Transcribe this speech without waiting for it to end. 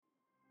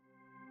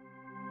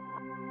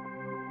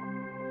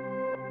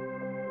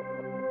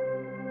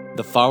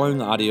The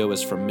following audio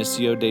is from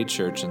Missio Dei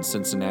Church in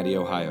Cincinnati,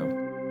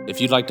 Ohio.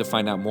 If you'd like to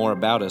find out more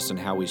about us and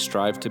how we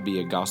strive to be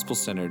a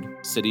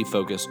gospel-centered,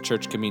 city-focused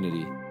church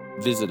community,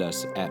 visit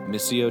us at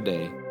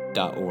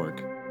missiodei.org.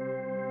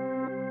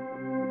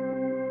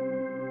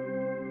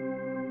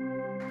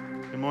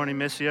 Good morning,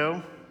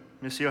 Missio.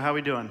 Missio, how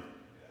we doing?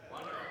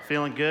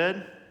 Feeling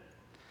good?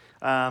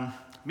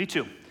 Me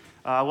too.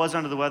 I was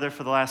under the weather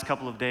for the last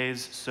couple of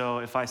days, so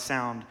if I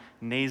sound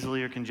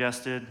nasally or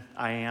congested,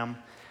 I am.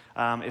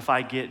 If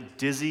I get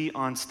dizzy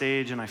on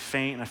stage and I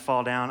faint and I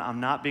fall down, I'm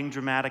not being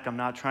dramatic. I'm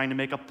not trying to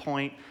make a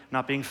point. I'm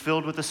not being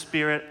filled with the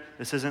Spirit.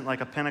 This isn't like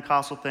a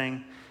Pentecostal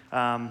thing.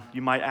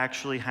 You might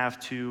actually have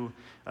to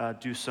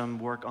do some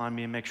work on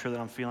me and make sure that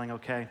I'm feeling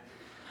okay.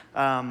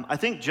 I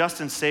think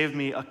Justin saved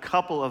me a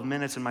couple of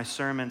minutes in my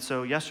sermon.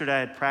 So yesterday I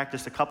had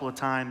practiced a couple of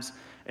times,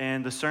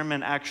 and the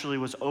sermon actually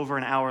was over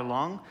an hour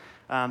long.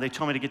 They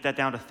told me to get that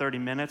down to 30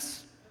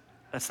 minutes.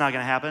 That's not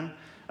going to happen.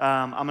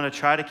 I'm going to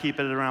try to keep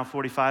it at around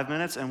 45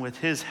 minutes, and with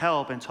his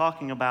help in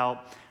talking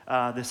about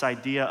this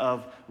idea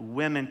of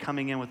women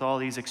coming in with all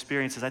these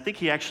experiences, I think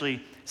he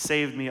actually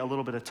saved me a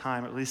little bit of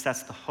time, or at least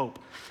that's the hope.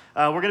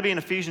 We're going to be in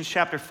Ephesians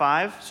chapter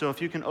 5, so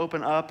if you can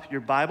open up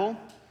your Bible.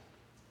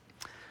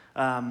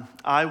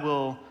 I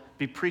will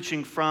be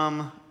preaching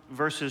from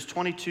verses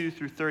 22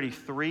 through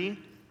 33,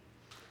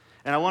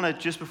 and I want to,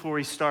 just before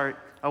we start,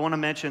 I want to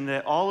mention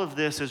that all of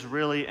this is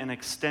really an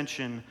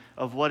extension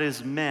of what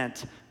is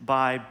meant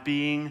by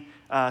being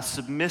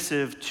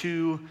submissive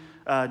to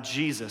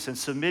Jesus and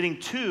submitting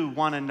to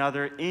one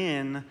another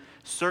in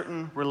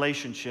certain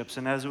relationships.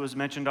 And as it was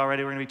mentioned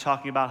already, we're going to be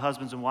talking about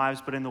husbands and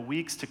wives, but in the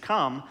weeks to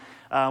come,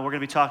 we're going to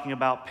be talking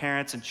about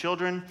parents and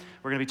children.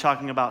 We're going to be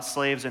talking about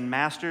slaves and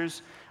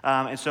masters.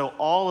 And so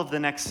all of the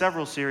next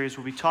several series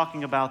will be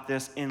talking about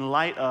this in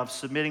light of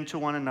submitting to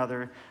one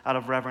another out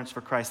of reverence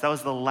for Christ. That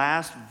was the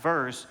last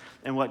verse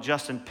in what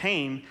Justin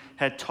Payne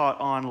had taught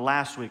on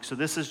last week. So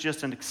this is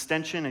just an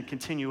extension and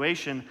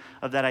continuation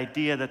of that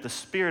idea that the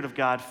Spirit of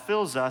God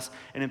fills us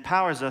and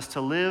empowers us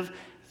to live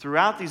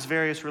throughout these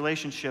various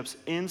relationships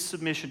in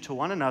submission to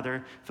one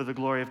another for the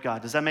glory of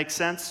God. Does that make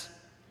sense?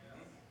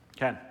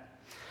 Okay.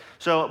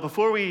 So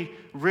before we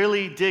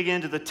really dig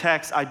into the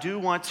text, I do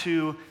want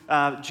to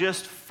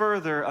just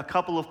further a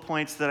couple of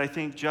points that I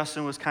think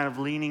Justin was kind of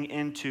leaning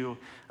into.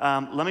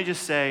 Let me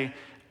just say,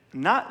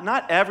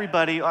 not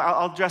everybody,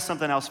 I'll address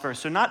something else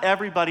first. So not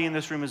everybody in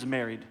this room is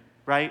married,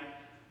 right?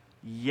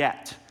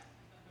 Yet.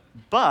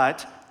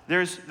 But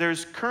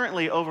there's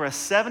currently over a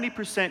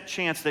 70%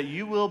 chance that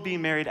you will be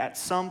married at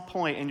some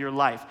point in your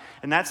life.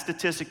 And that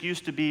statistic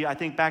used to be, I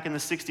think back in the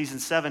 60s and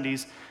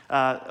 70s,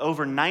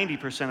 over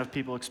 90% of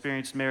people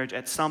experienced marriage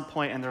at some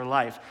point in their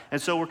life.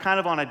 And so we're kind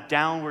of on a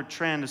downward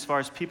trend as far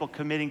as people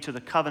committing to the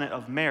covenant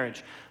of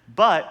marriage.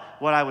 But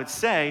what I would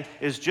say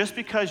is just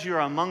because you're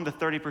among the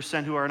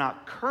 30% who are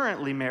not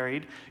currently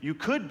married, you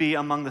could be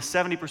among the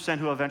 70%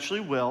 who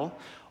eventually will,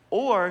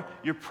 or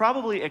you're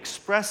probably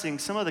expressing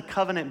some of the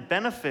covenant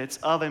benefits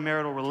of a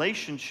marital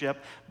relationship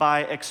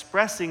by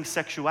expressing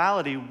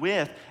sexuality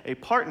with a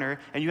partner,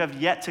 and you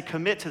have yet to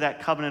commit to that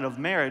covenant of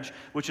marriage,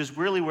 which is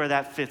really where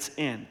that fits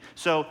in.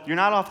 So you're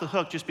not off the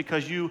hook just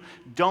because you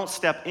don't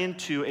step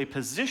into a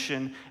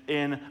position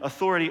in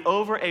authority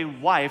over a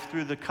wife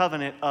through the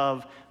covenant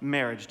of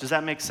marriage. Does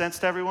that make sense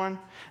to everyone?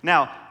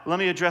 Now, let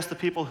me address the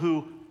people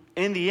who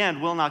in the end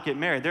will not get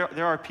married.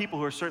 There are people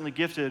who are certainly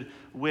gifted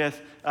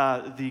with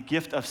the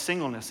gift of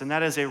singleness, and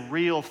that is a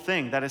real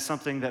thing. That is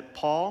something that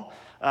Paul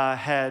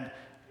had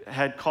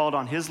called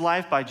on his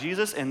life by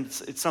Jesus, and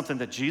it's something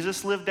that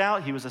Jesus lived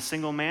out. He was a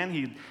single man.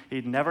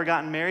 He'd never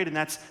gotten married, and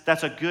that's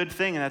a good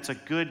thing, and that's a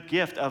good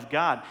gift of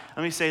God.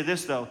 Let me say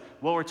this, though.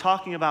 What we're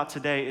talking about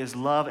today is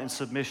love and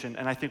submission,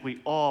 and I think we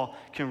all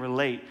can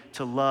relate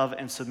to love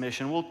and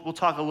submission. We'll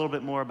talk a little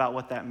bit more about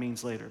what that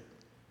means later.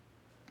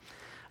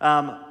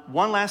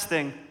 One last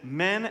thing,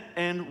 men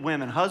and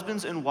women,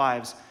 husbands and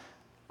wives,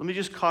 let me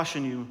just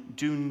caution you,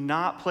 do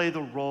not play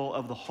the role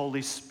of the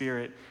Holy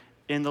Spirit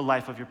in the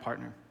life of your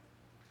partner.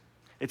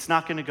 It's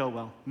not going to go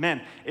well. Men,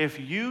 if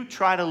you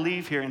try to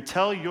leave here and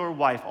tell your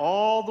wife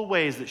all the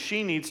ways that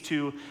she needs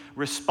to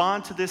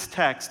respond to this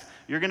text,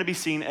 you're going to be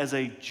seen as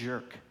a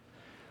jerk.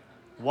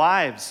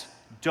 Wives,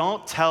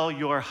 don't tell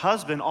your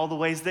husband all the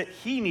ways that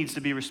he needs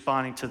to be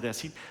responding to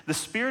this. The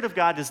Spirit of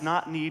God does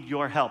not need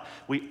your help.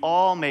 We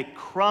all make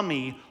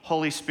crummy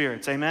Holy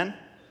Spirits. Amen?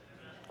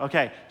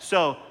 Okay,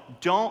 so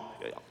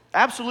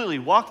absolutely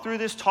walk through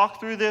this, talk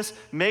through this,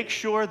 make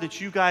sure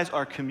that you guys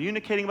are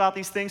communicating about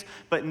these things,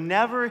 but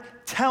never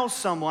tell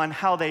someone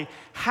how they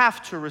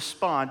have to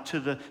respond to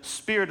the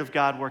Spirit of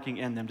God working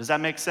in them. Does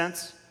that make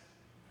sense?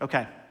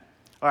 Okay,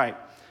 all right.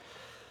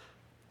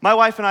 My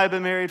wife and I have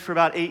been married for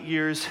about 8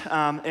 years,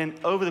 and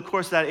over the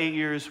course of that 8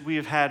 years, we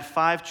have had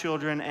 5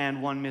 children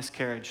and 1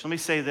 miscarriage. Let me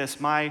say this,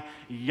 my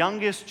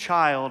youngest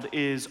child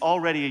is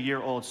already a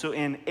year old, so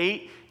in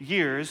 8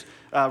 years,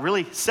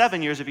 really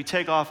 7 years if you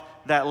take off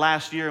that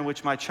last year in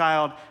which my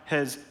child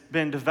has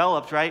been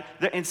developed, right?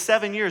 In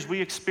 7 years, we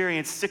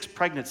experienced 6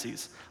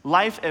 pregnancies.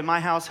 Life at my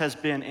house has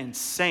been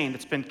insane.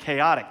 It's been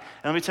chaotic.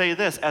 And let me tell you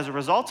this, as a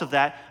result of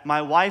that,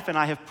 my wife and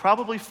I have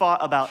probably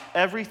fought about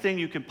everything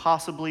you can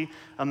possibly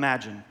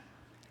imagine.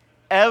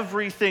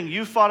 Everything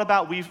you fought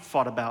about, we've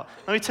fought about.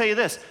 Let me tell you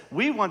this,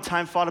 we one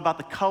time fought about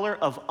the color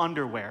of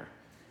underwear.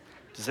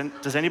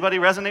 Does anybody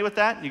resonate with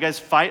that? You guys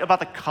fight about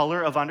the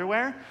color of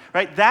underwear?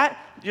 Right? That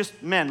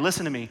just, men,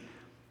 listen to me.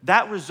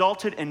 That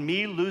resulted in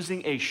me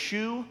losing a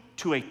shoe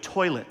to a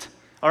toilet,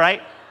 all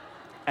right?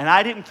 And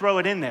I didn't throw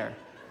it in there.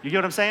 You get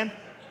what I'm saying?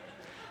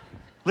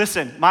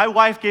 Listen, my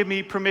wife gave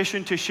me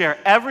permission to share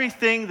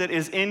everything that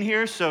is in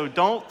here, so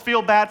don't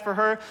feel bad for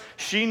her.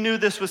 She knew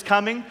this was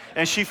coming,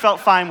 and she felt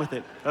fine with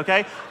it,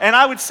 okay? And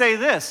I would say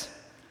this,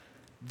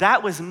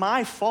 that was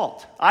my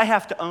fault. I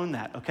have to own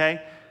that,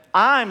 okay?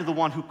 I'm the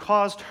one who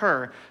caused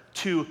her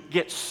to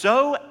get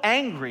so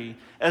angry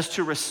as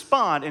to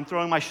respond in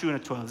throwing my shoe in a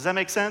toilet. Does that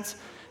make sense?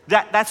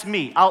 That's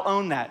me. I'll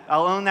own that.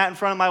 I'll own that in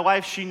front of my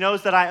wife. She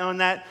knows that I own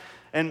that.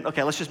 And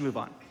okay, let's just move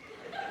on.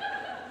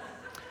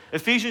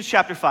 Ephesians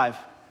chapter 5.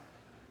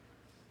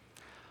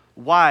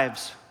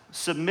 Wives,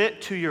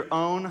 submit to your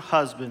own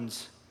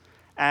husbands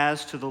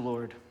as to the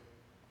Lord.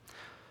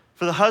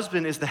 For the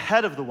husband is the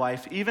head of the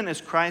wife, even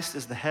as Christ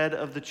is the head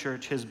of the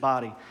church, his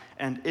body,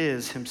 and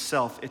is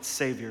himself its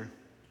Savior.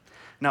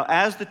 Now,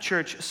 as the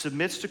church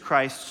submits to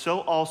Christ, so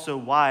also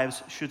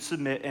wives should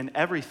submit in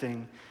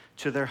everything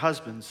to their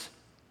husbands.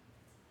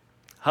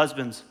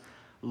 Husbands,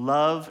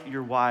 love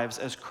your wives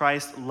as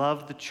Christ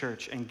loved the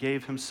church and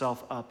gave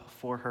himself up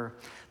for her,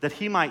 that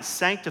he might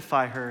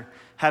sanctify her,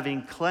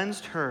 having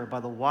cleansed her by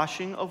the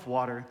washing of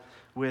water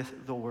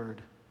with the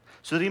word,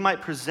 so that he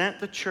might present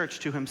the church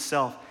to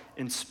himself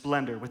in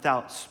splendor,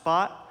 without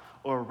spot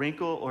or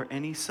wrinkle or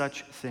any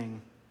such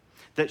thing,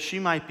 that she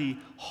might be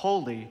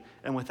holy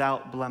and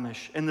without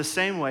blemish. In the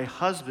same way,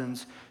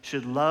 husbands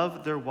should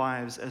love their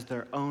wives as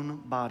their own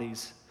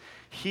bodies.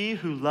 He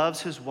who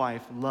loves his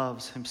wife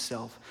loves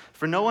himself.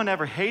 For no one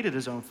ever hated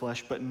his own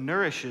flesh, but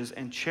nourishes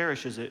and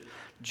cherishes it,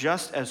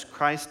 just as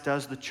Christ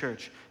does the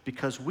church,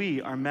 because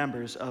we are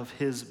members of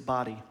his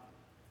body.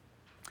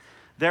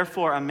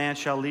 Therefore, a man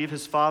shall leave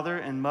his father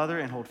and mother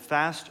and hold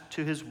fast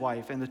to his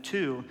wife, and the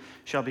two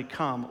shall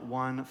become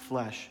one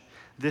flesh.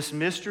 This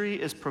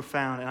mystery is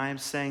profound, and I am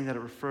saying that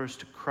it refers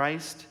to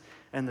Christ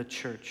and the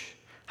church.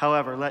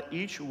 However, let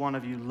each one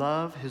of you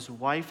love his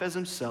wife as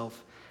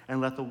himself, and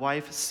let the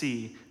wife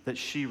see that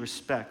she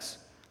respects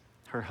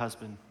her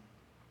husband.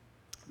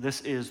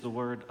 This is the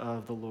word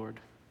of the Lord.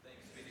 Thanks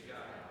be to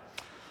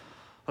God.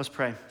 Let's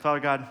pray. Father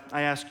God,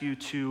 I ask you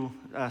to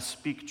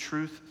speak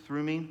truth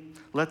through me.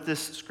 Let this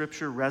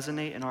scripture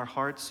resonate in our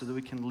hearts so that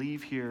we can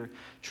leave here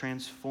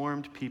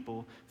transformed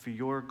people for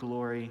your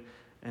glory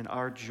and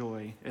our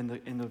joy. In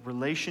the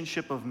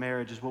relationship of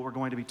marriage is what we're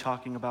going to be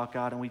talking about,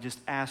 God, and we just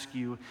ask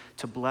you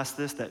to bless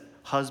this, that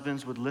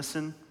husbands would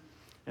listen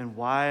and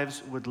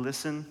wives would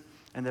listen,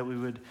 and that we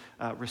would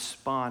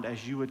respond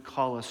as you would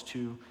call us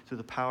to through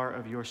the power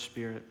of your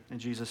Spirit. In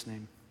Jesus'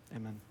 name,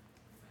 amen.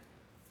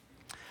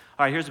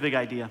 All right, here's the big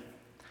idea.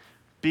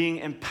 Being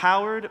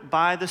empowered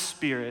by the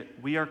Spirit,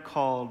 we are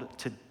called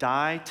to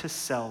die to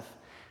self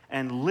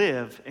and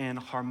live in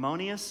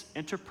harmonious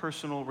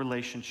interpersonal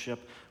relationship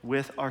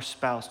with our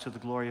spouse to the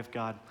glory of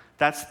God.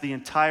 That's the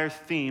entire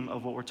theme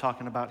of what we're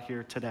talking about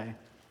here today.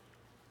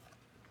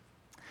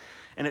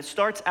 And it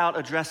starts out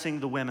addressing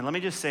the women. Let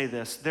me just say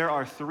this. There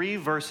are 3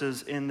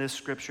 verses in this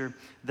scripture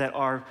that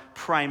are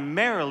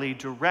primarily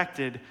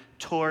directed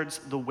towards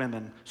the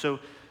women. So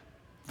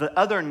the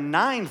other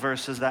 9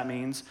 verses, that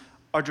means,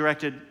 are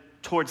directed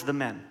towards the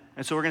men.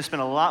 And so we're going to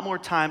spend a lot more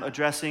time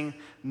addressing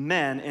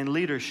men in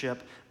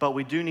leadership, but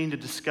we do need to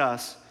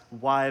discuss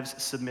wives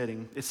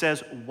submitting. It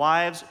says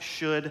wives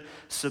should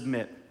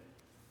submit.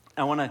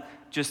 I want to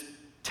just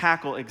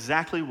tackle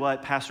exactly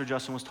what Pastor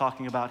Justin was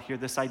talking about here,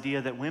 this idea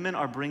that women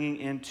are bringing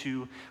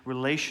into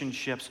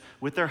relationships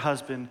with their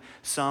husband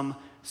some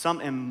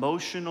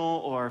emotional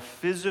or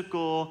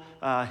physical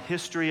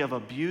history of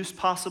abuse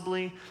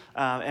possibly,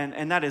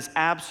 and that is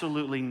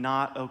absolutely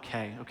not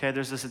okay.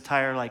 There's this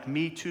entire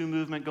Me Too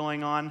movement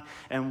going on,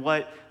 and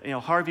what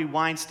Harvey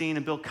Weinstein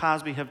and Bill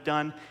Cosby have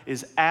done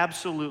is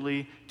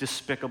absolutely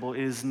despicable.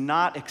 It is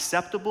not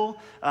acceptable,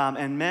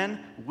 and men,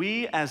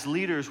 we as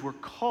leaders were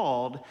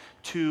called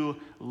to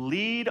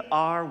lead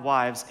our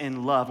wives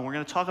in love, and we're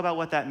going to talk about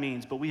what that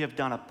means, but we have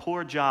done a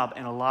poor job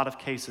in a lot of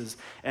cases.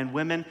 And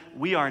women,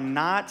 we are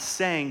not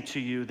saying to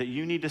you that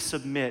you need to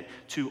submit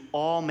to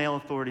all male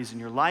authorities in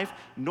your life,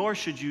 nor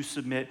should you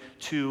submit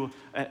to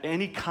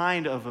any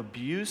kind of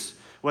abuse,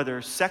 whether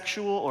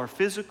sexual or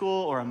physical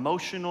or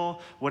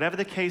emotional, whatever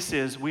the case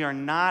is. We are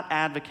not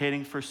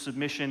advocating for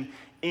submission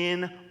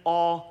in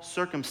all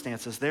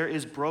circumstances. There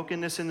is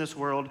brokenness in this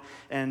world,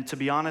 and to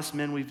be honest,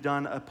 men, we've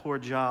done a poor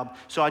job.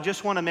 So I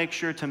just want to make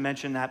sure to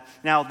mention that.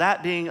 Now,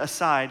 that being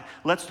aside,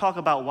 let's talk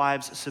about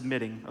wives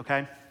submitting,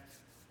 okay?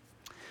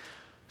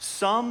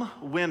 Some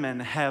women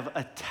have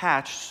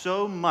attached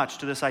so much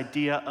to this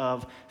idea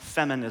of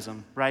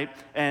feminism, right?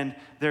 And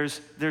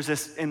there's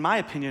this, in my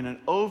opinion, an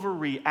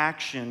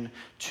overreaction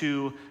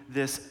to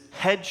this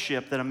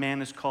headship that a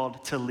man is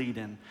called to lead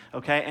in,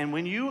 okay? And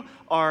when you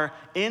are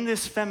in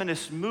this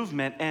feminist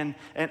movement, and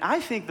I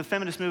think the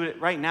feminist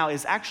movement right now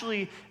is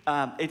actually,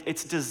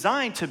 it's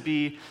designed to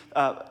be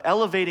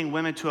elevating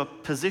women to a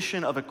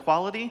position of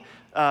equality.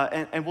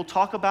 And we'll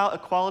talk about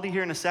equality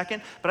here in a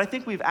second, but I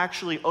think we've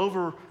actually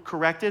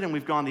overcorrected and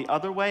we've gone the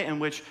other way, in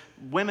which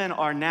women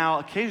are now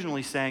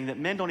occasionally saying that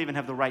men don't even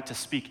have the right to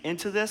speak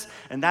into this,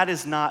 and that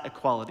is not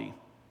equality.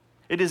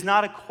 It is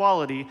not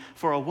equality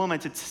for a woman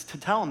to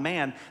tell a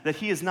man that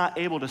he is not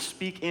able to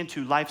speak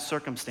into life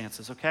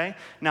circumstances, okay?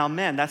 Now,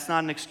 men, that's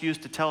not an excuse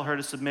to tell her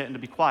to submit and to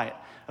be quiet,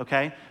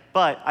 okay?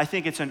 But I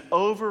think it's an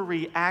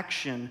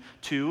overreaction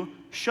to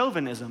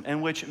chauvinism,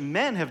 in which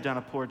men have done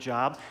a poor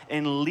job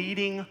in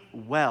leading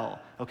well,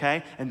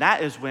 okay? And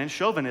that is when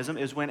chauvinism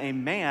is when a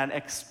man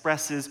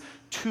expresses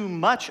too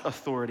much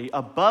authority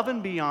above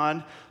and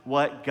beyond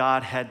what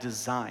God had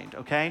designed,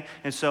 okay?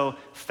 And so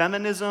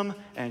feminism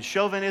and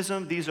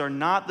chauvinism, these are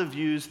not the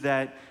views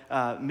that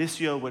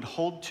Missio would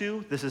hold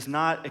to. This is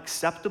not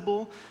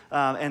acceptable.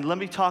 And let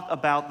me talk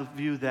about the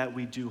view that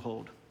we do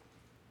hold.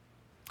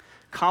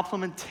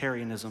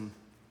 Complementarianism.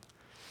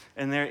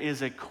 And there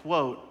is a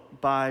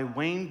quote by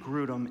Wayne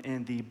Grudem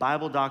in the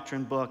Bible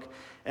Doctrine book,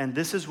 and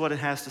this is what it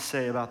has to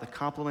say about the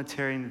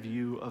complementarian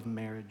view of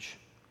marriage.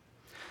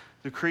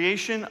 The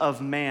creation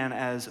of man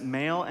as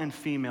male and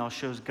female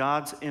shows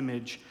God's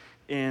image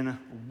in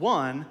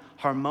 1,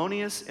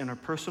 harmonious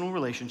interpersonal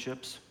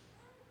relationships,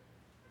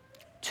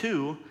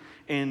 2,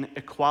 in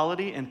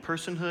equality in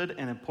personhood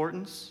and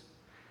importance,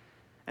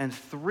 and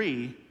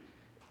 3,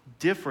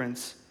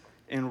 difference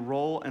in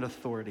role and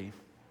authority.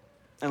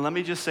 And let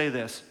me just say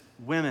this,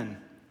 women,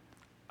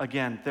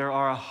 again, there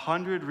are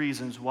 100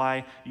 reasons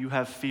why you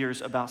have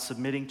fears about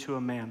submitting to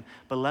a man,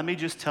 but let me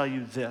just tell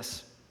you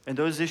this, and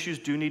those issues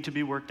do need to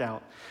be worked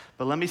out,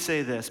 but let me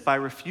say this, by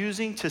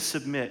refusing to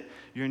submit,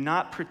 you're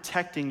not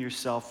protecting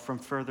yourself from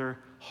further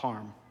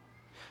harm.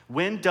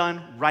 When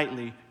done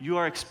rightly, you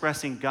are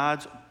expressing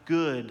God's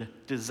good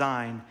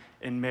design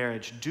in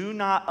marriage. Do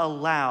not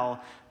allow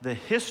the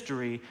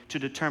history to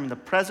determine the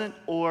present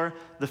or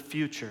the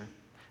future.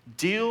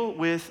 Deal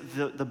with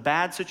the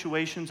bad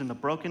situations and the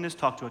brokenness.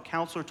 Talk to a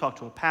counselor, talk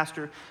to a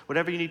pastor,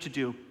 whatever you need to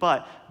do,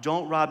 but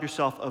don't rob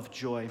yourself of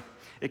joy.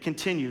 It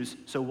continues,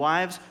 so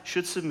wives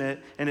should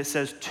submit, and it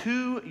says,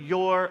 to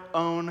your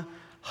own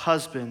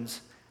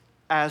husbands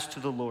as to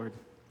the Lord.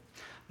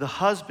 The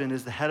husband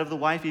is the head of the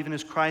wife, even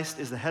as Christ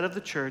is the head of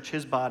the church,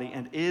 his body,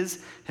 and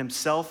is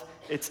himself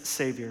its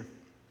Savior.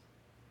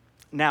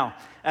 Now,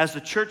 as the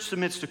church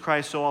submits to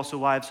Christ, so also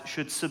wives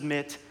should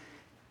submit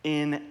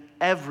in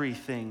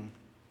everything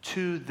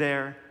to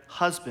their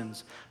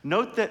husbands.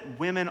 Note that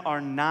women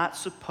are not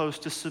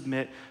supposed to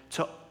submit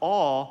to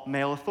all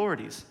male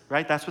authorities,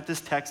 right? That's what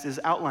this text is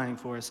outlining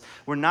for us.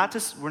 We're not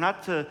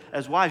to,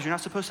 as wives, you're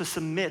not supposed to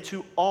submit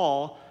to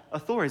all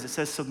authorities. It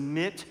says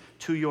submit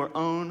to your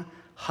own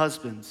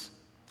husbands,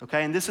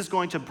 okay? And this is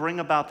going to bring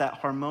about that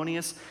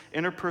harmonious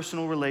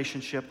interpersonal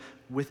relationship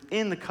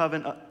within the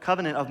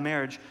covenant of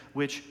marriage,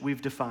 which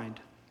we've defined.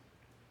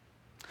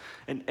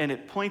 And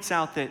it points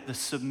out that the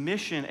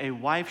submission a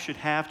wife should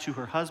have to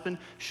her husband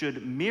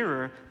should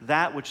mirror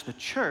that which the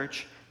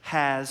church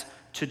has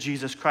to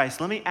Jesus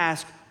Christ. Let me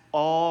ask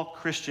all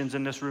Christians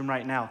in this room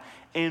right now,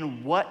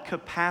 in what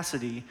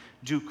capacity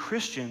do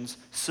Christians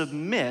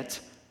submit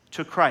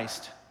to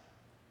Christ?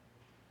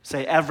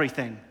 Say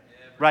everything.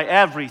 Right?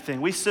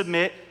 Everything. We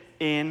submit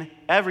in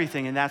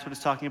everything, and that's what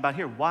it's talking about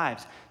here.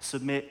 Wives,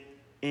 submit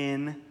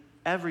in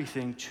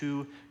everything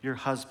to your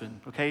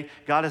husband, okay?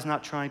 God is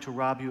not trying to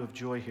rob you of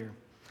joy here.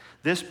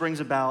 This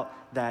brings about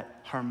that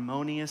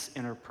harmonious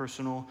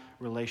interpersonal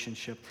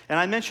relationship. And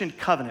I mentioned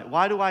covenant.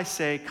 Why do I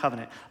say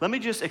covenant? Let me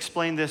just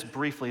explain this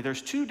briefly.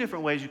 There's 2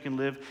 different ways you can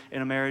live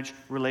in a marriage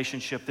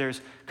relationship. There's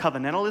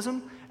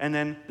covenantalism, and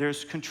then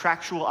there's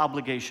contractual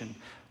obligation.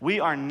 We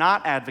are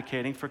not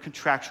advocating for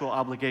contractual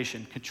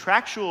obligation.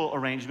 Contractual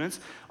arrangements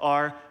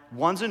are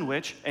ones in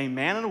which a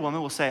man and a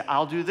woman will say,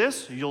 I'll do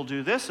this, you'll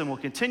do this, and we'll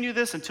continue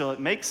this until it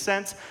makes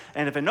sense.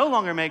 And if it no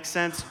longer makes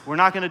sense, we're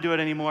not going to do it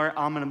anymore.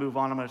 I'm going to move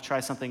on. I'm going to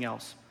try something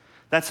else.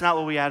 That's not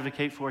what we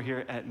advocate for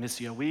here at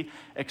Missio. We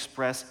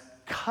express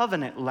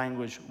covenant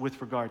language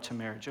with regard to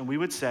marriage. And we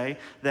would say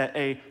that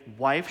a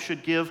wife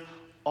should give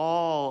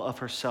all of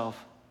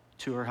herself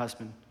to her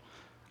husband.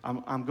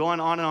 I'm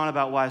going on and on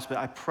about wives, but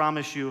I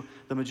promise you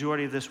the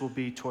majority of this will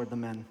be toward the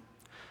men.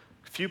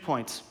 A few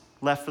points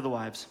left for the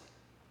wives.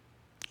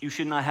 You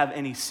should not have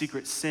any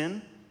secret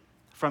sin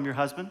from your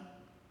husband,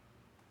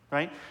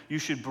 right? You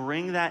should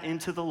bring that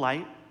into the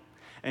light,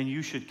 and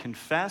you should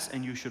confess,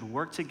 and you should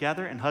work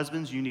together. And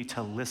husbands, you need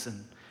to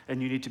listen,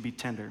 and you need to be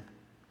tender.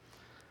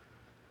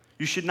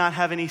 You should not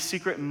have any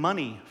secret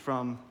money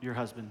from your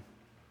husband.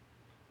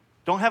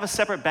 Don't have a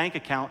separate bank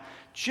account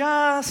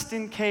just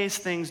in case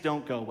things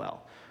don't go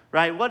well,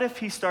 right? What if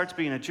he starts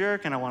being a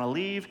jerk and I want to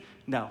leave?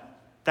 No,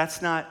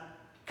 that's not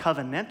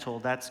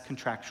covenantal, that's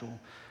contractual.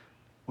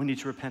 We need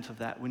to repent of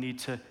that. We need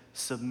to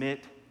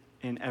submit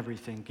in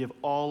everything. Give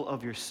all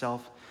of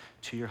yourself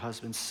to your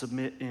husband.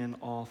 Submit in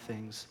all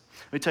things.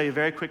 Let me tell you a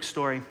very quick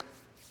story.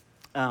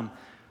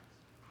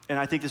 And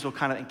I think this will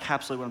kind of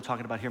encapsulate what I'm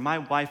talking about here. My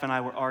wife and I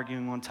were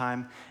arguing one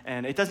time,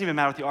 and it doesn't even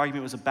matter what the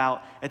argument was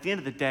about. At the end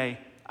of the day,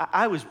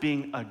 I was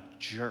being a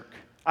jerk.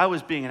 I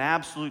was being an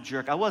absolute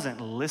jerk. I wasn't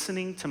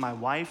listening to my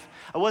wife.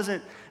 I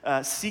wasn't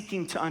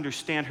seeking to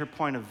understand her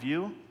point of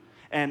view.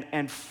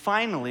 And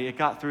finally, it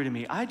got through to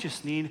me. I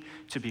just need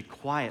to be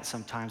quiet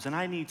sometimes, and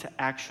I need to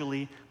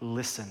actually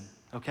listen,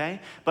 okay?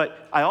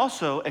 But I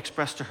also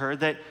expressed to her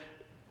that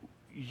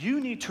you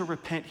need to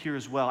repent here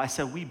as well. I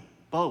said, we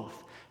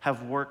both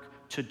have work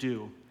to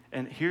do.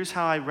 And here's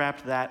how I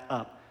wrapped that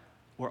up.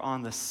 We're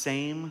on the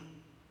same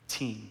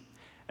team.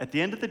 At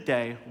the end of the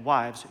day,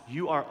 wives,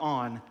 you are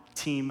on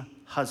team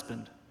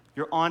husband.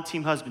 You're on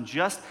team husband,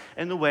 just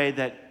in the way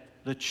that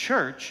the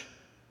church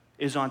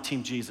is on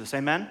team Jesus.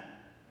 Amen?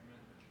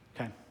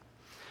 Okay.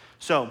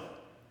 So,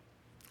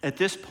 at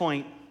this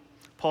point,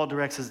 Paul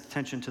directs his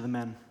attention to the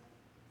men.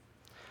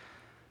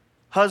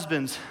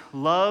 Husbands,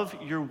 love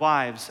your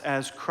wives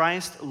as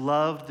Christ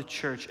loved the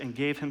church and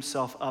gave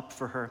himself up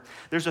for her.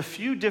 There's a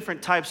few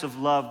different types of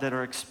love that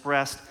are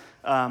expressed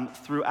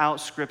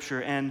throughout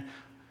Scripture. And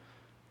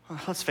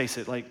let's face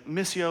it, like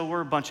Missio,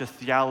 we're a bunch of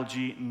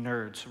theology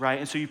nerds, right?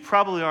 And so you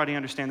probably already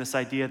understand this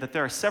idea that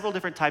there are several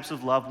different types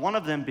of love, one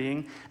of them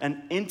being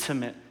an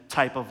intimate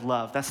type of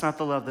love. That's not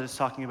the love that it's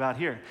talking about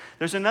here.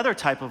 There's another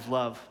type of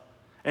love,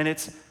 and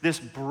it's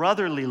this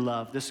brotherly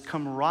love, this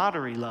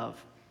camaraderie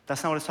love.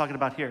 That's not what it's talking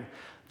about here.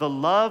 The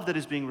love that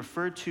is being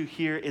referred to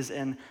here is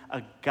an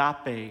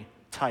agape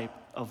type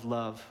of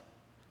love.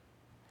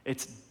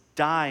 It's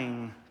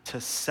dying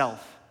to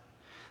self.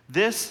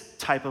 This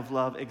type of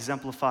love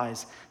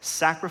exemplifies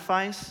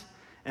sacrifice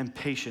and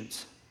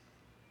patience.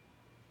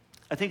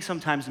 I think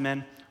sometimes,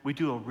 men, we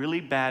do a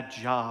really bad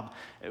job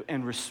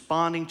in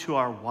responding to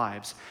our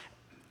wives.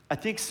 I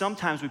think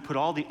sometimes we put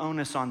all the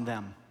onus on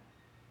them,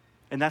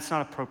 and that's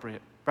not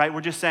appropriate, right?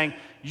 We're just saying,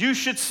 you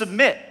should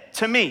submit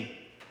to me.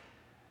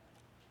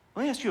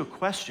 Let me ask you a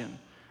question,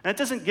 and it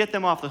doesn't get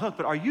them off the hook,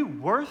 but are you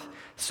worth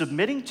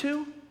submitting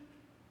to?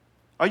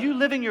 Are you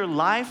living your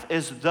life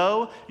as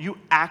though you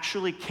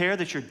actually care,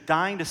 that you're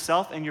dying to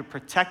self and you're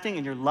protecting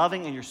and you're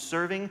loving and you're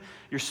serving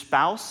your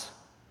spouse?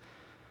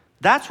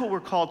 That's what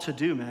we're called to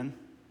do, man.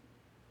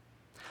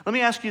 Let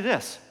me ask you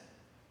this.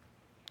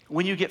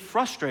 When you get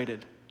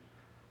frustrated,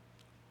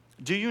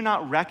 do you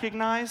not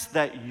recognize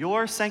that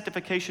your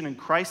sanctification in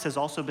Christ has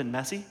also been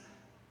messy?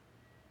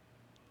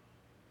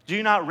 Do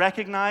you not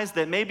recognize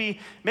that maybe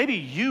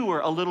you were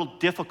a little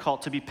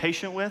difficult to be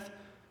patient with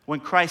when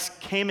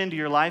Christ came into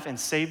your life and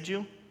saved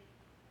you?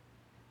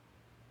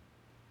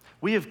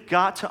 We have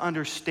got to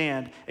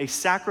understand a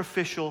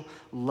sacrificial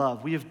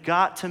love. We have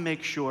got to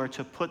make sure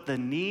to put the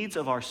needs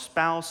of our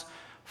spouse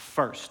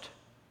first.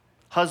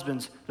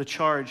 Husbands, the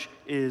charge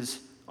is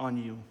on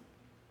you.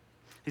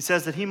 He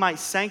says that he might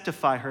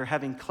sanctify her,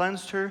 having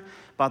cleansed her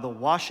by the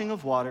washing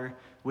of water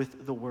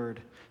with the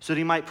word, so that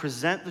he might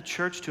present the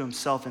church to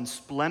himself in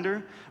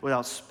splendor,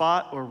 without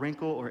spot or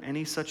wrinkle or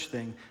any such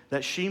thing,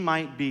 that she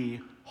might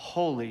be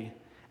holy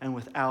and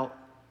without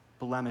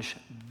blemish.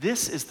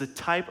 This is the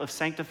type of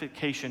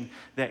sanctification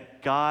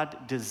that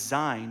God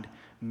designed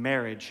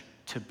marriage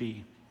to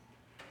be.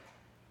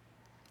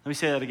 Let me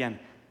say that again.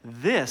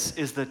 This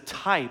is the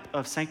type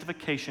of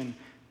sanctification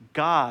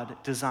God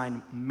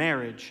designed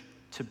marriage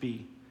to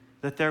be.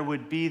 That there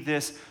would be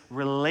this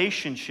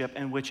relationship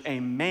in which a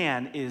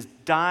man is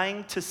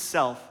dying to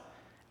self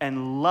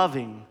and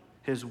loving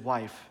his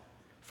wife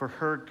for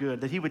her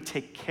good, that he would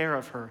take care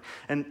of her.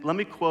 And let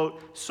me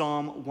quote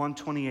Psalm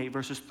 128,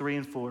 verses 3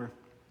 and 4.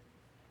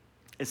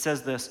 It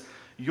says this,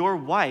 your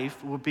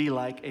wife will be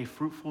like a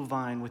fruitful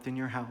vine within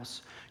your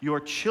house. Your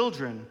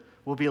children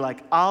will be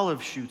like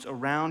olive shoots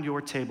around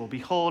your table.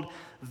 Behold,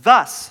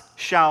 thus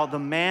shall the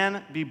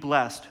man be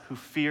blessed who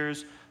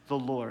fears the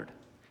Lord.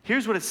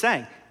 Here's what it's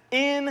saying.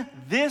 In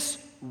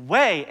this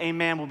way, a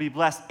man will be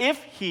blessed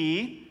if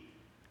he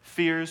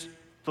fears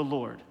the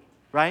Lord,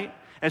 right?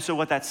 And so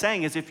what that's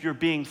saying is if you're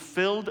being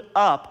filled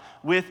up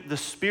with the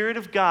Spirit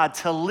of God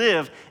to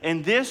live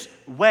in this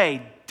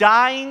way,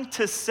 dying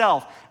to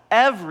self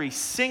every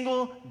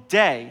single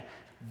day,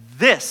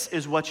 this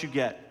is what you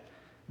get.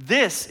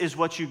 This is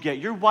what you get.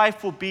 Your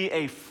wife will be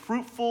a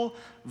fruitful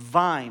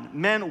vine.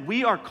 Men,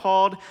 we are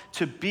called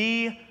to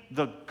be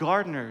the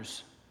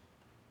gardeners.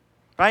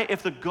 Right?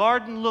 If the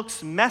garden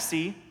looks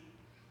messy,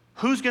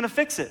 who's going to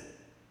fix it?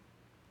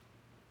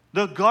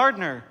 The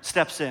gardener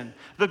steps in.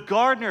 The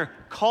gardener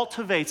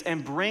cultivates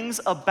and brings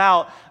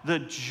about the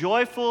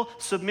joyful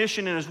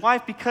submission in his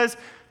wife because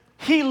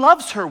he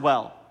loves her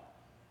well.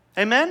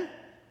 Amen?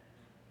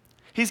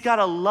 He's got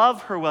to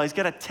love her well. He's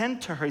got to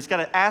tend to her. He's got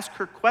to ask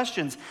her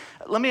questions.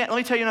 Let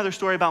me tell you another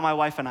story about my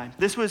wife and I.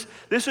 This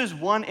was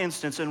one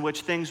instance in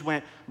which things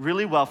went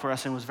really well for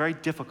us and was very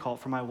difficult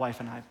for my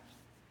wife and I.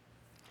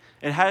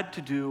 It had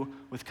to do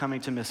with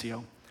coming to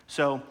Missio.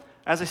 So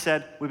as I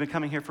said, we've been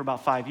coming here for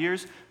about 5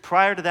 years.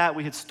 Prior to that,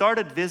 we had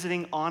started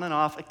visiting on and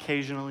off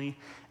occasionally,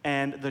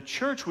 and the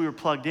church we were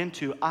plugged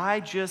into,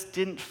 I just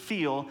didn't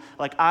feel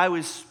like I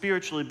was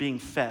spiritually being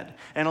fed.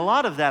 And a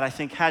lot of that, I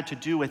think, had to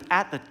do with,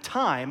 at the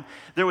time,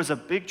 there was a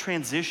big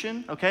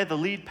transition, okay? The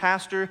lead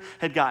pastor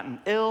had gotten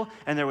ill,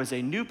 and there was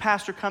a new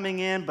pastor coming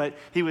in, but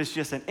he was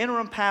just an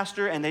interim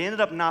pastor, and they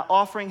ended up not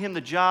offering him the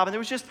job, and there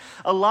was just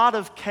a lot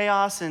of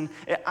chaos, and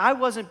I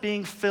wasn't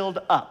being filled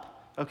up.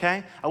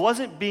 Okay? I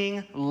wasn't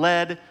being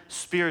led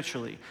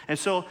spiritually. And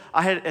so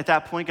I had, at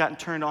that point, gotten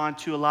turned on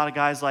to a lot of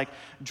guys like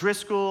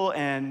Driscoll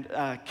and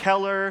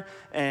Keller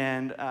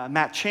and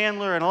Matt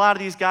Chandler and a lot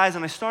of these guys,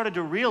 and I started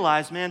to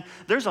realize, man,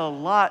 there's a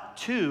lot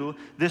to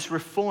this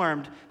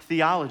Reformed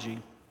theology.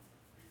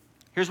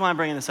 Here's why I'm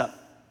bringing this up.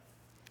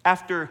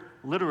 After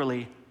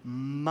literally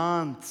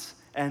months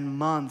and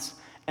months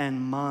and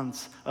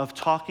months of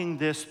talking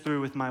this through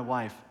with my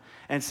wife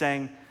and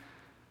saying,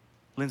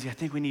 Lindsay, I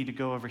think we need to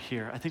go over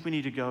here. I think we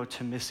need to go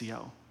to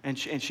Missio. And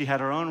she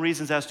had her own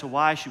reasons as to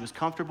why she was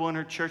comfortable in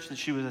her church that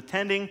she was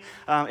attending.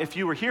 If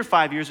you were here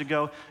 5 years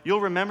ago,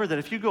 you'll remember that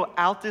if you go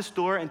out this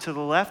door and to the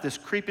left, this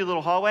creepy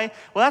little hallway,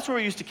 well, that's where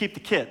we used to keep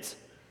the kids.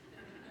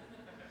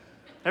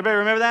 Everybody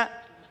remember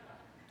that?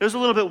 It was a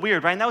little bit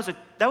weird, right? And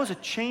that was a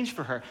change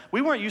for her.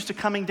 We weren't used to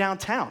coming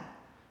downtown.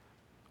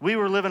 We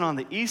were living on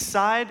the east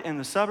side in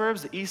the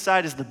suburbs. The east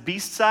side is the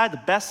beast side,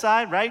 the best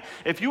side, right?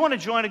 If you want to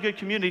join a good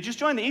community, just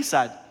join the east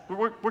side.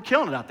 We're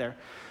killing it out there.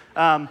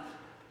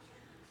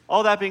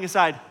 All that being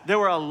aside, there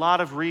were a lot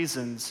of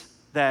reasons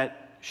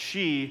that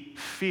she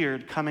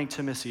feared coming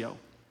to Missio.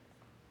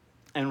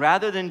 And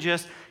rather than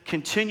just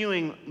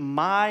continuing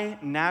my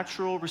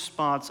natural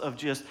response of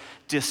just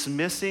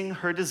dismissing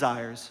her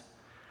desires,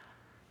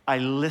 I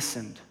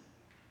listened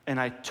and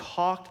I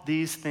talked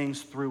these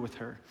things through with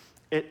her.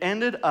 It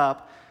ended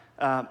up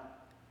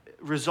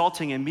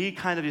resulting in me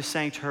kind of just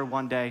saying to her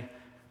one day,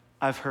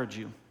 I've heard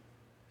you.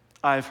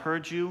 I've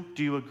heard you.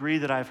 Do you agree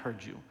that I've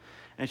heard you?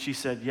 And she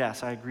said,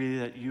 yes, I agree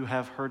that you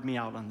have heard me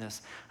out on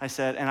this. I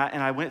said, and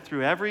I went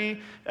through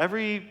every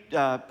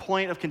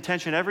point of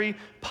contention, every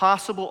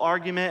possible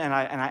argument, and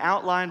I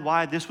outlined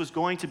why this was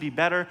going to be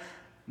better,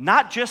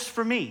 not just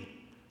for me,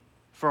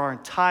 for our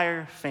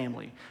entire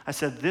family. I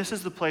said, this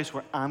is the place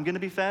where I'm going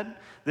to be fed.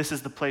 This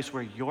is the place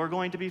where you're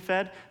going to be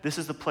fed. This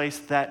is the place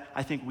that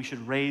I think we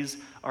should raise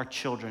our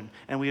children.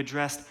 And we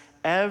addressed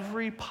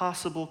every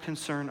possible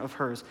concern of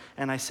hers.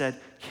 And I said,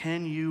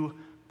 can you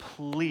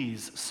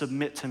please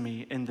submit to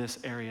me in this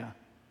area?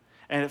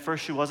 And at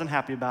first she wasn't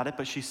happy about it,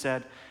 but she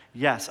said,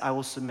 yes, I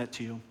will submit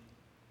to you.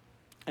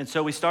 And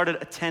so we started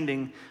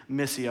attending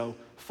Missio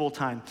full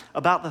time.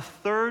 About the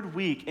third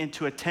week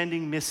into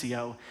attending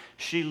Missio,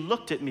 she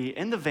looked at me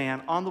in the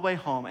van on the way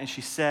home and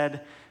she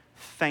said,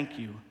 thank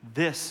you.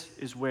 This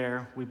is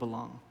where we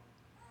belong.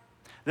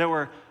 There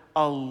were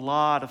a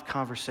lot of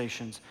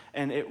conversations,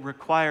 and it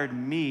required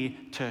me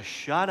to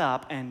shut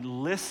up and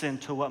listen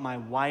to what my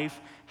wife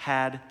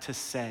had to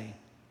say.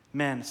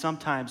 Men,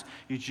 sometimes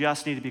you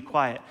just need to be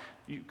quiet.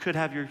 You could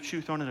have your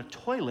shoe thrown in a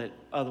toilet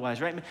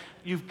otherwise, right?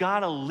 You've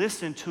got to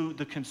listen to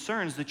the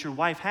concerns that your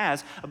wife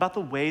has about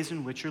the ways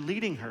in which you're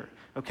leading her,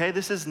 okay?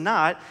 This is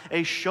not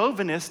a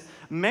chauvinist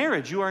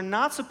marriage. You are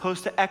not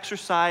supposed to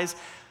exercise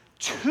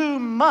too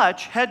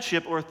much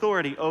headship or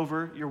authority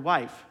over your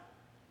wife.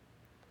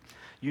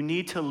 You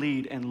need to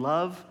lead in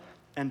love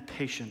and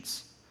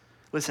patience.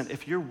 Listen,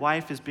 if your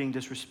wife is being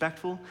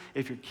disrespectful,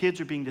 if your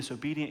kids are being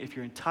disobedient, if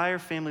your entire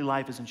family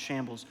life is in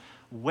shambles,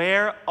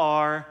 where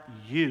are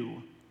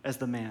you as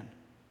the man?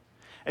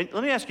 And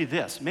let me ask you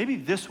this. Maybe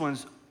this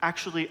one's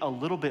actually a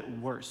little bit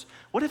worse.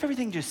 What if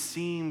everything just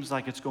seems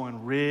like it's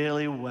going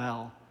really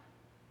well,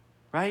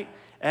 right?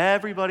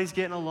 Everybody's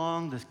getting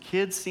along. The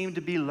kids seem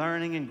to be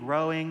learning and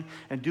growing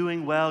and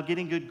doing well,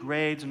 getting good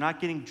grades. They're not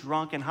getting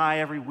drunk and high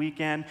every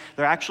weekend.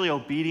 They're actually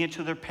obedient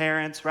to their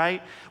parents,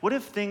 right? What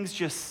if things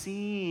just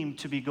seem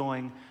to be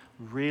going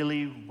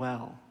really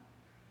well?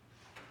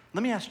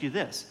 Let me ask you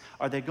this.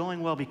 Are they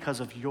going well because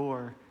of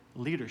your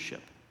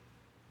leadership?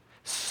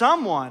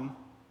 Someone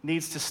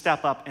needs to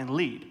step up and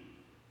lead.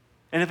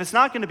 And if it's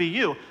not going to be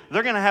you,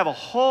 they're going to have a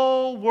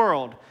whole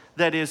world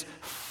that is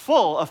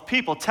full of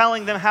people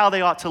telling them how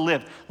they ought to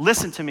live.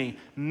 Listen to me.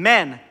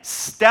 Men,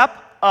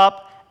 step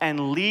up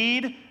and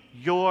lead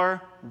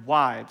your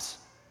wives.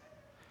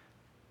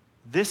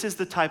 This is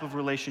the type of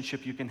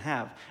relationship you can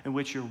have in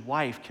which your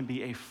wife can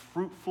be a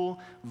fruitful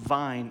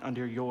vine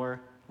under your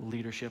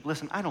leadership.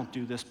 Listen, I don't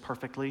do this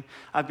perfectly.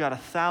 I've got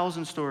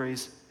 1,000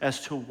 stories as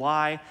to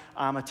why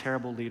I'm a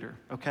terrible leader,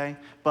 okay?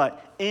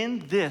 But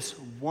in this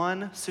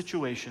one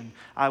situation,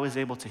 I was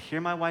able to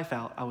hear my wife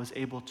out. I was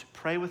able to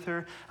pray with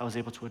her. I was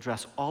able to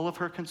address all of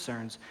her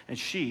concerns, and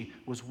she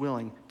was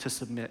willing to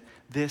submit.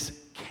 This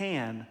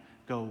can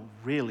go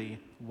really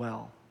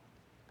well,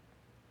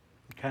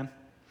 okay?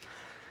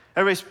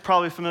 Everybody's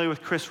probably familiar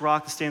with Chris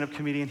Rock, the stand-up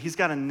comedian. He's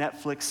got a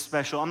Netflix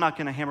special. I'm not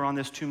going to hammer on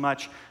this too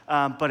much,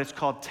 but it's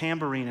called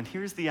Tambourine. And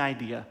here's the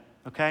idea,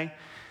 okay?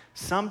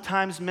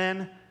 Sometimes,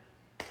 men,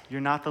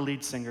 you're not the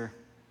lead singer.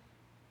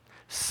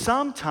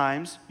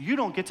 Sometimes you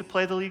don't get to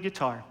play the lead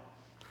guitar.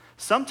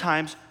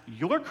 Sometimes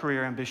your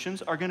career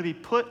ambitions are going to be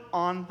put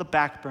on the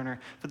back burner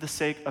for the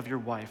sake of your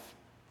wife.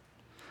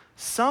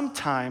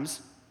 Sometimes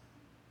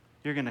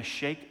you're going to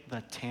shake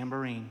the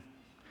tambourine.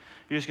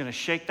 You're just going to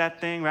shake that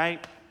thing,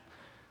 right?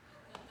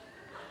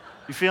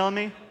 You feeling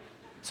me?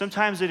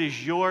 Sometimes it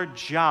is your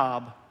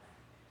job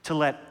to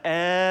let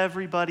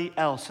everybody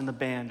else in the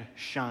band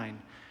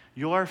shine.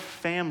 Your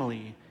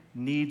family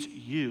needs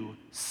you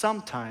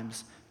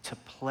sometimes to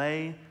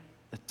play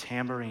the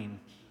tambourine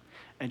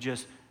and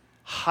just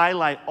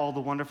highlight all the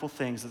wonderful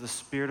things that the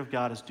Spirit of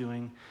God is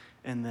doing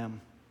in them.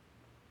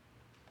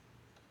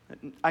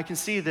 I can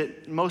see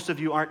that most of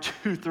you aren't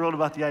too thrilled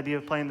about the idea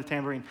of playing the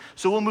tambourine,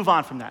 so we'll move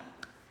on from that.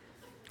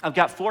 I've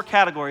got 4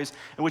 categories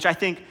in which I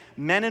think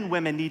men and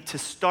women need to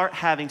start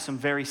having some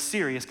very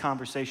serious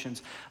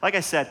conversations. Like I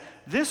said,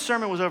 this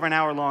sermon was over an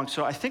hour long,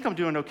 so I think I'm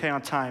doing okay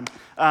on time.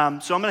 So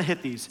I'm going to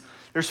hit these.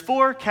 There's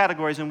 4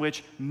 categories in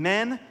which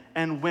men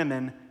and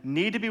women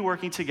need to be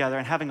working together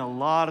and having a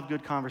lot of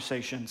good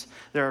conversations.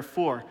 There are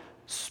 4.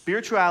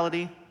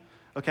 Spirituality,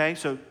 okay?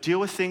 So deal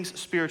with things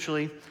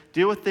spiritually,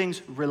 deal with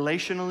things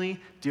relationally,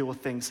 deal with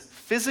things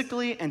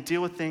physically, and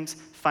deal with things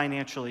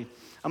financially.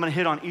 I'm going to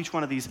hit on each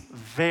one of these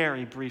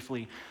very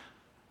briefly.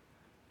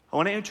 I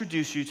want to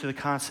introduce you to the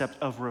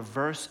concept of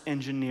reverse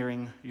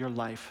engineering your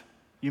life.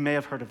 You may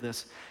have heard of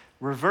this.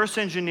 Reverse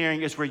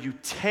engineering is where you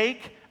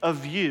take a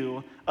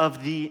view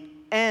of the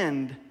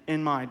end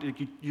in mind.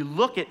 You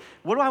look at,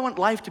 what do I want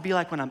life to be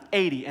like when I'm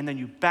 80? And then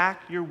you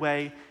back your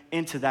way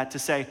into that to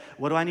say,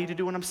 what do I need to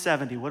do when I'm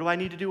 70? What do I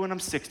need to do when I'm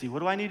 60? What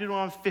do I need to do when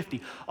I'm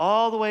 50?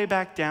 All the way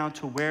back down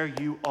to where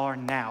you are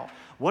now.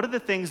 What are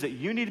the things that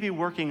you need to be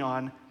working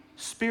on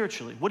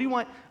spiritually? What do you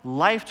want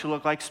life to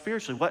look like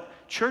spiritually? What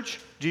church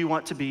do you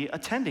want to be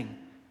attending?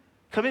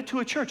 Commit to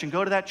a church and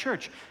go to that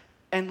church.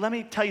 And let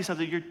me tell you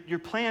something, your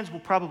plans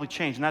will probably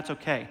change, and that's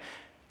okay.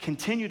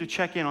 Continue to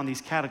check in on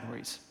these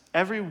categories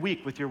every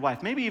week with your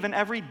wife, maybe even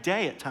every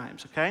day at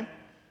times, okay?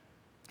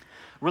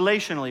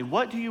 Relationally,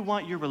 what do you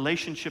want your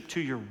relationship to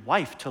your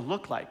wife to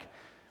look like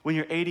when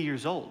you're 80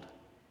 years old?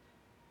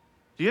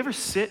 Do you ever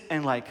sit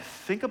and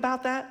think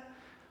about that?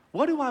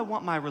 What do I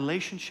want my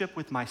relationship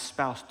with my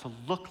spouse to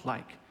look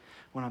like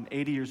when I'm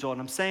 80 years old?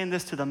 And I'm saying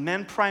this to the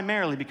men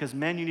primarily because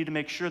men, you need to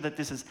make sure that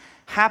this is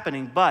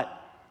happening, but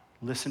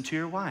listen to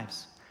your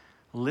wives.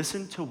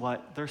 Listen to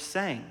what they're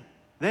saying.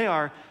 They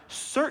are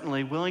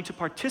certainly willing to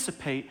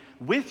participate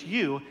with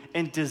you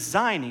in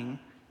designing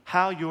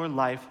how your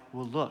life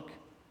will look.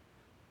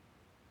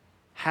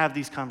 Have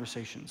these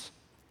conversations.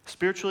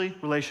 Spiritually,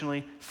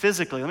 relationally,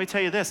 physically. Let me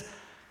tell you this.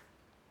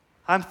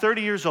 I'm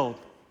 30 years old.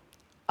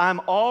 I'm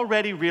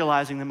already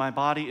realizing that my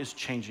body is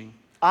changing.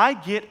 I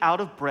get out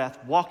of breath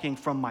walking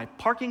from my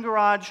parking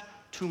garage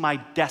to my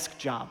desk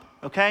job,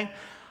 okay?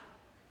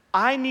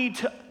 I need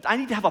to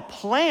have a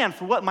plan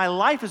for what my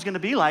life is going to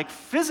be like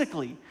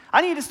physically.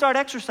 I need to start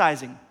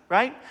exercising,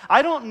 right?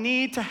 I don't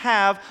need to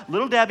have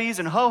Little Debbie's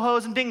and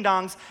Ho-Hos and Ding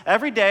Dongs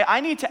every day. I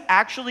need to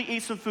actually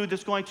eat some food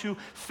that's going to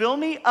fill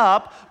me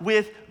up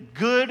with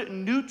good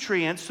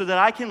nutrients so that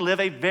I can live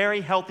a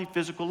very healthy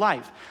physical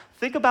life.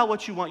 Think about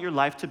what you want your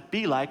life to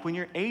be like when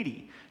you're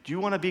 80. Do you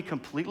want to be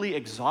completely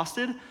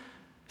exhausted,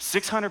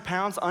 600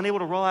 pounds, unable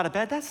to roll out of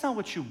bed? That's not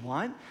what you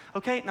want,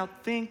 okay? Now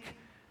think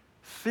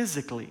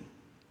physically.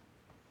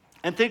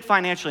 And think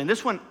financially. And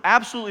this one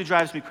absolutely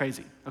drives me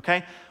crazy,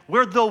 okay?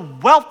 We're the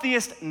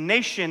wealthiest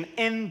nation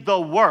in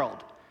the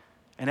world,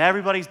 and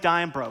everybody's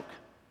dying broke.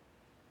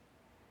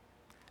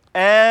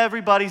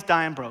 Everybody's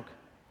dying broke.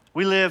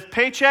 We live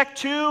paycheck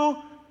to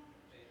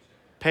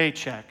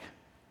paycheck.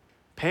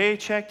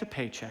 Paycheck to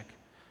paycheck.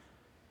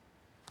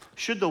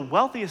 Should the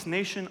wealthiest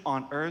nation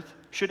on earth,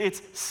 should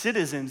its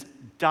citizens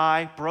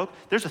die broke?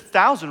 There's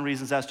 1,000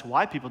 reasons as to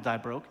why people die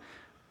broke.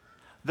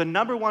 The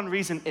number one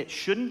reason it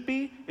shouldn't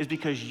be is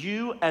because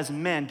you as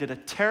men did a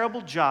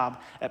terrible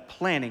job at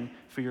planning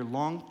for your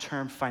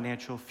long-term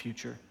financial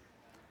future.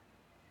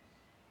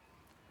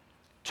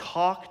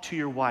 Talk to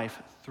your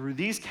wife through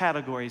these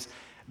categories.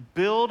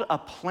 Build a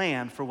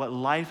plan for what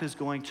life is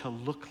going to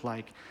look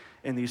like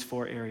in these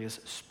 4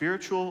 areas: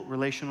 spiritual,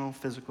 relational,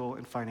 physical,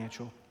 and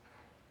financial.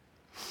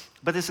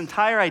 But this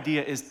entire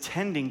idea is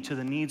tending to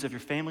the needs of your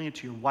family and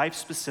to your wife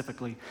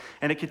specifically.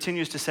 And it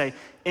continues to say,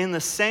 in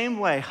the same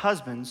way,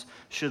 husbands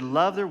should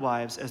love their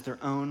wives as their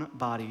own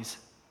bodies.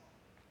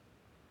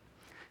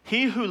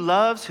 He who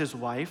loves his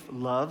wife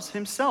loves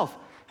himself.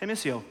 Hey,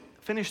 Missio,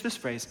 finish this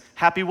phrase.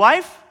 Happy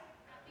wife?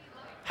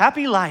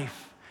 Happy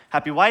life.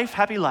 Happy wife,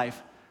 happy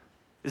life.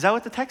 Is that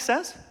what the text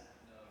says?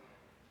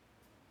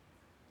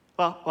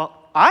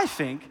 Well, I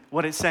think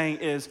what it's saying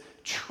is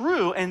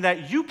true, and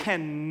that you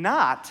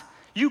cannot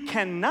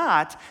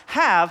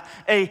have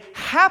a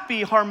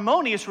happy,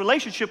 harmonious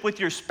relationship with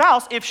your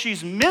spouse if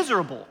she's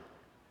miserable,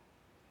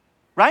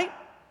 right?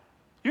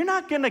 You're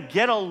not going to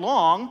get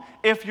along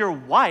if your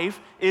wife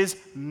is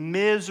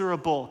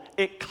miserable.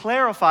 It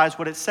clarifies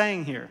what it's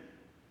saying here.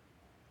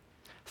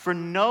 For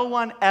no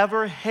one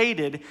ever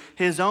hated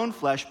his own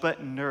flesh,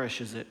 but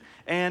nourishes it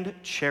and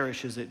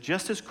cherishes it,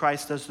 just as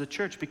Christ does the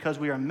church, because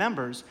we are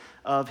members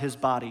of his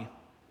body.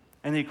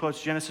 And then he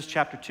quotes Genesis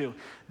chapter 2.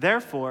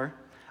 Therefore,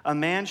 a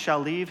man shall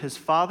leave his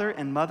father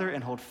and mother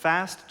and hold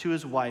fast to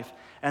his wife,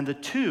 and the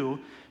two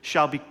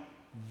shall be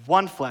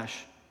one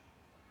flesh.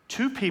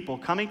 Two people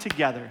coming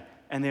together,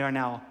 and they are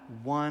now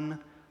one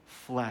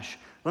flesh.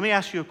 Let me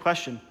ask you a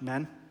question,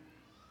 men.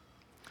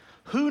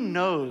 Who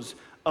knows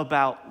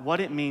about what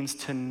it means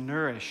to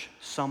nourish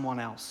someone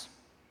else?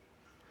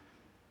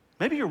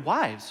 Maybe your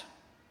wives.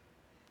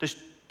 Has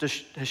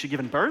she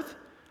given birth?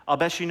 I'll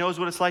bet she knows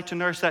what it's like to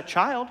nurse that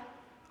child.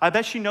 I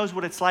bet she knows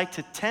what it's like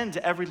to tend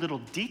to every little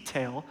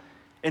detail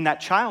in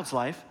that child's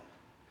life.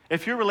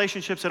 If your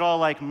relationship's at all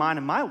like mine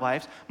and my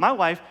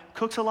wife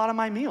cooks a lot of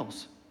my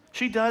meals.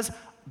 She does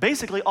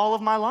basically all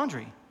of my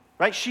laundry,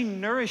 right? She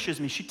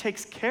nourishes me. She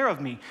takes care of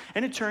me.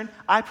 And in turn,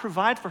 I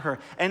provide for her.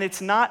 And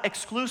it's not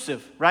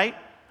exclusive, right?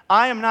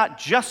 I am not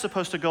just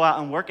supposed to go out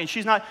and work, and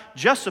she's not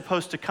just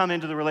supposed to come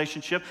into the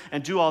relationship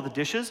and do all the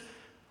dishes.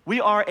 We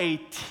are a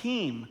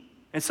team.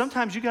 And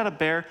sometimes you got to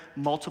bear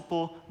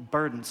multiple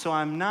burdens. So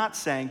I'm not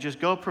saying just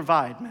go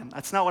provide, man.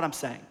 That's not what I'm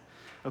saying,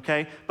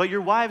 okay? But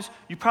your wives,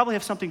 you probably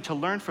have something to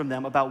learn from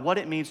them about what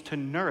it means to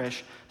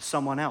nourish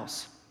someone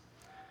else.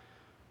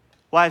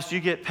 Wives, do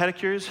you get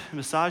pedicures,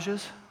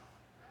 massages,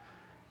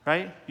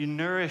 right? You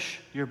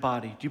nourish your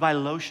body. Do you buy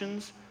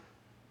lotions,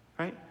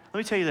 right? Let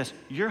me tell you this.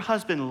 Your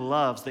husband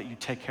loves that you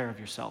take care of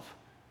yourself.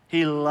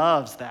 He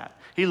loves that.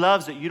 He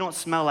loves that you don't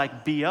smell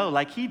like BO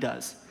like he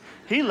does.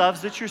 He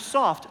loves that you're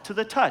soft to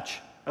the touch,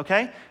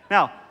 okay?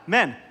 Now,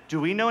 men,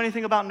 do we know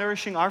anything about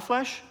nourishing our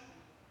flesh?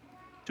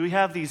 Do we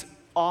have these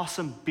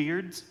awesome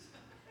beards,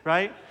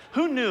 right?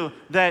 Who knew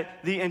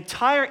that the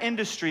entire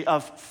industry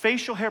of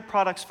facial hair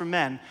products for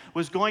men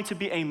was going to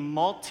be a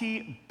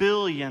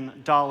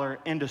multi-billion-dollar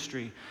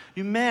industry?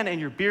 You men and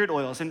your beard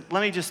oils, and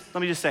let me just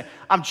say,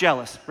 I'm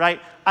jealous,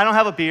 right? I don't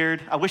have a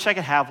beard. I wish I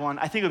could have one.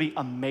 I think it would be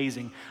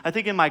amazing. I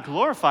think in my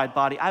glorified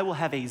body, I will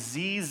have a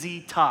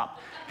ZZ Top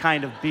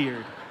kind of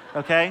beard.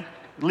 Okay?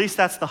 At least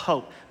that's the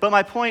hope. But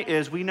my point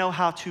is, we know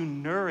how to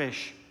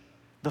nourish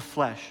the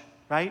flesh,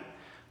 right?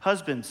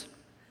 Husbands,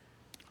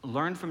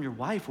 learn from your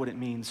wife what it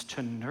means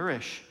to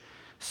nourish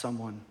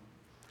someone.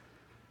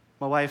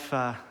 My wife,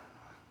 I'm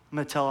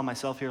going to tell on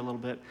myself here a little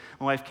bit.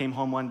 My wife came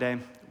home one day.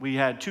 We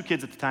had 2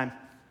 kids at the time.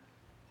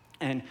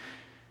 And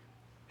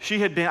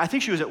I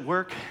think she was at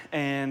work,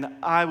 and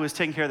I was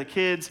taking care of the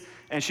kids.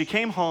 And she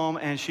came home,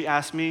 and she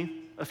asked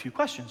me a few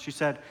questions. She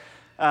said,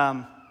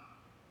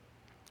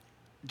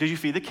 did you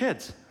feed the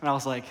kids? And I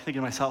was like, thinking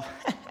to myself,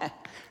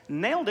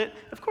 nailed it.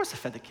 Of course I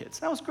fed the kids.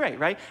 That was great,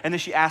 right? And then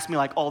she asked me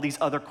like all these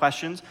other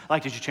questions,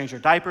 like did you change their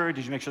diaper?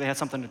 Did you make sure they had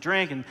something to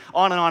drink? And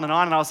on and on and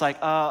on. And I was like,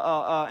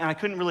 and I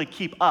couldn't really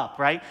keep up,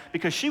 right?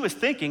 Because she was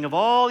thinking of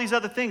all these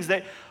other things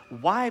that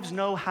wives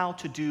know how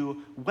to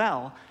do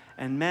well.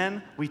 And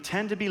men, we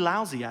tend to be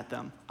lousy at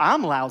them.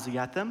 I'm lousy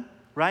at them,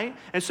 right?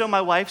 And so my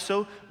wife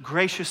so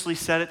graciously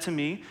said it to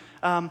me.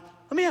 Let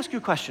me ask you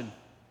a question.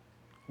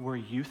 Were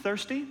you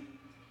thirsty?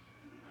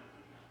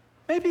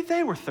 Maybe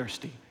they were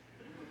thirsty,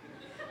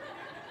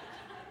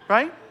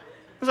 right?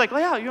 It was like,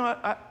 well,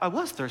 yeah, I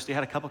was thirsty. I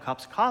had a couple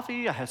cups of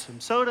coffee. I had some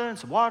soda and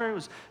some water.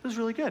 It was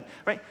really good,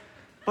 right?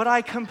 But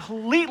I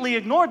completely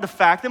ignored the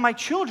fact that my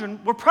children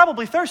were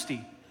probably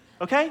thirsty,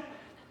 okay?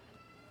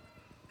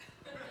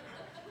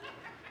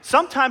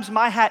 Sometimes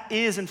my hat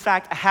is, in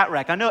fact, a hat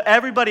rack. I know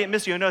everybody at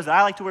Missio knows that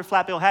I like to wear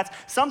flat bill hats.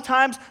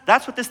 Sometimes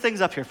that's what this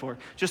thing's up here for,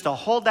 just to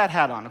hold that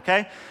hat on,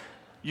 okay?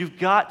 You've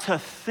got to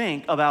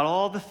think about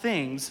all the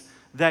things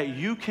that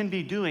you can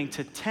be doing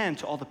to tend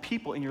to all the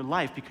people in your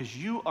life because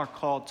you are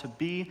called to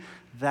be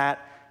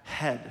that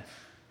head.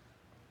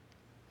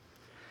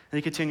 And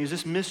he continues,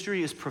 this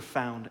mystery is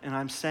profound, and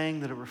I'm saying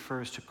that it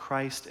refers to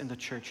Christ and the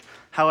church.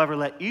 However,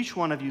 let each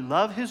one of you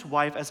love his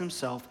wife as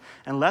himself,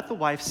 and let the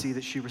wife see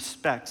that she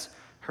respects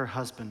her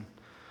husband.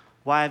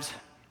 Wives,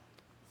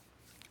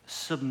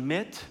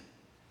 submit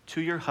to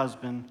your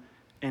husband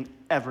in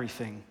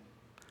everything.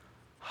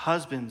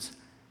 Husbands,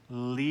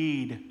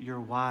 lead your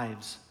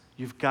wives.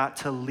 You've got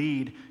to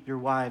lead your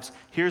wives.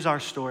 Here's our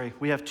story.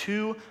 We have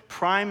 2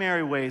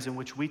 primary ways in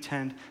which we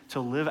tend to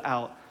live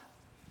out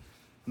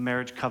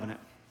marriage covenant.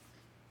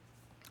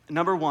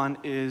 Number 1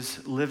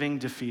 is living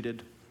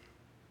defeated.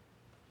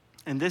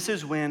 And this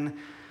is when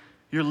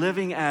you're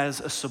living as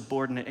a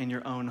subordinate in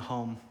your own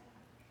home.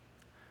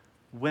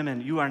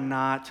 Women, you are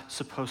not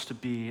supposed to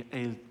be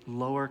a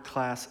lower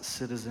class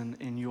citizen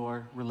in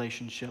your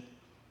relationship.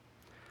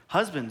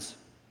 Husbands,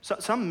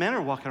 some men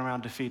are walking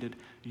around defeated.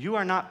 You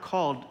are not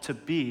called to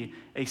be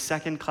a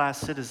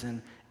second-class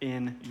citizen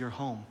in your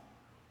home.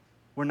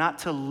 We're not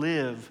to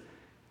live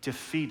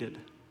defeated.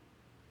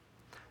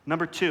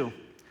 Number 2,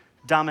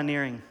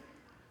 domineering.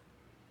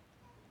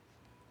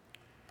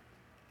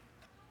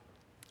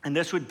 And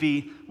this would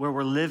be where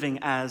we're living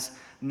as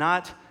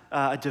not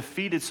a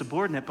defeated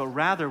subordinate, but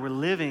rather we're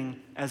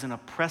living as an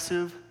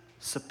oppressive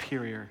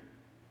superior.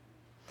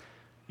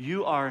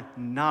 You are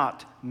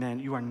not, men,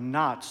 you are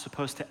not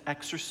supposed to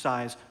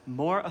exercise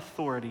more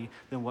authority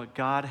than what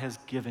God has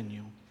given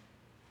you.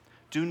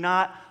 Do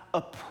not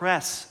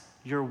oppress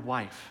your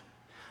wife.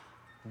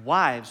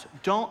 Wives,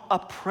 don't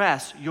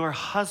oppress your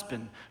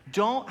husband.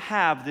 Don't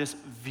have this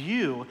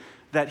view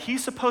that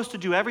he's supposed to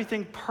do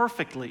everything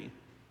perfectly.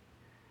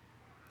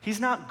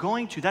 He's not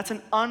going to. That's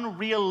an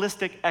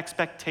unrealistic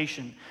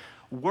expectation.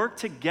 Work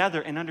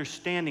together in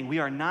understanding we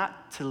are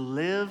not to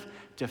live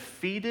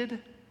defeated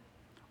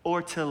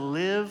or to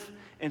live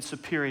in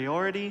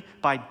superiority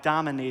by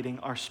dominating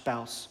our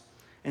spouse.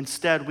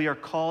 Instead, we are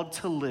called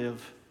to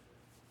live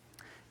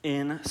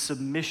in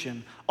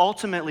submission,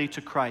 ultimately to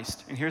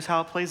Christ. And here's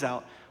how it plays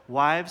out.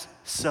 Wives,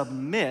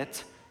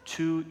 submit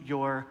to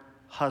your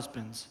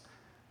husbands.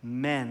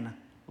 Men,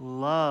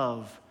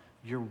 love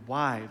your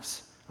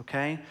wives,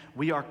 okay?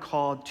 We are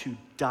called to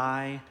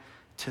die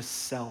to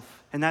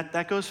self. And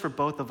that goes for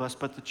both of us,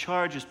 but the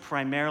charge is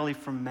primarily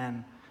for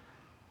men.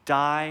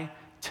 Die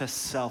to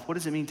self. What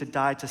does it mean to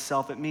die to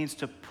self? It means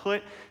to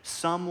put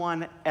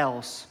someone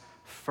else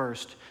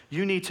first.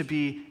 You need to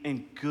be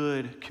in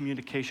good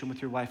communication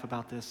with your wife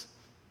about this.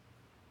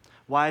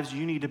 Wives,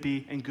 you need to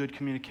be in good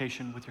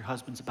communication with your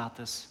husbands about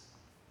this.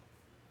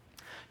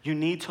 You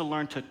need to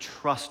learn to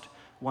trust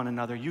one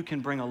another. You can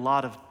bring a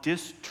lot of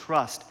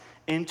distrust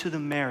into the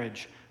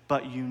marriage,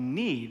 but you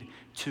need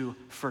to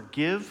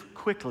forgive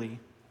quickly,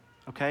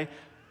 okay?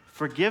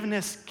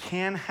 Forgiveness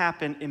can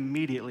happen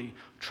immediately.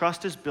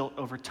 Trust is built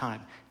over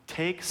time.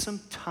 Take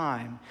some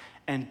time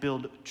and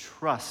build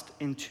trust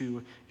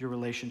into your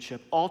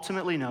relationship,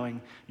 ultimately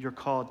knowing you're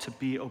called to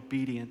be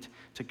obedient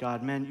to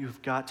God. Men,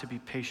 you've got to be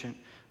patient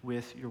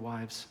with your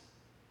wives.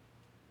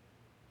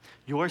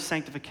 Your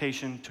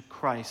sanctification to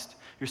Christ,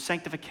 your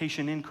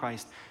sanctification in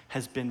Christ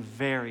has been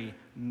very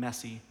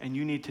messy, and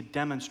you need to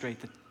demonstrate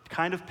the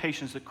kind of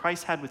patience that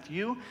Christ had with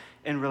you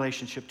in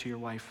relationship to your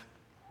wife.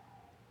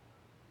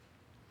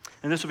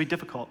 And this will be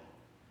difficult.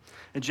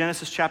 In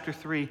Genesis chapter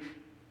 3,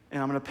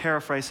 and I'm going to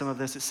paraphrase some of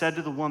this, he said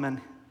to the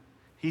woman,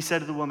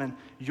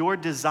 your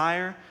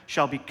desire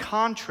shall be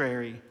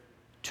contrary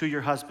to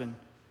your husband,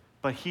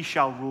 but he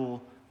shall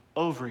rule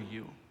over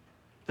you.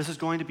 This is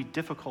going to be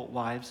difficult,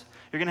 wives.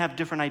 You're going to have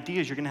different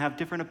ideas. You're going to have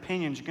different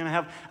opinions. You're going to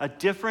have a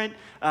different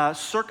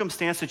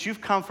circumstance that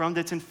you've come from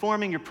that's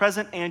informing your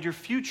present and your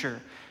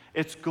future.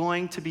 It's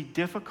going to be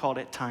difficult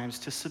at times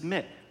to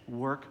submit.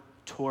 Work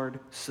toward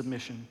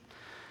submission.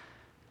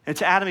 And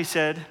to Adam he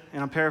said,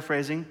 and I'm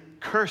paraphrasing,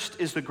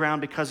 cursed is the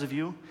ground because of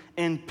you.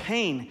 In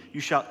pain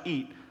you shall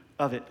eat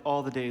of it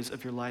all the days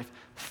of your life.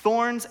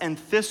 Thorns and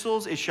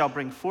thistles it shall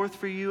bring forth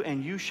for you,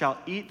 and you shall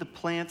eat the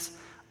plants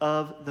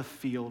of the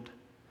field.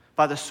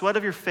 By the sweat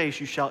of your face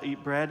you shall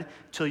eat bread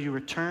till you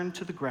return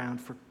to the ground,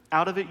 for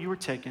out of it you were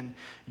taken.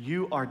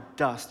 You are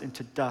dust, and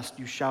to dust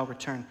you shall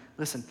return.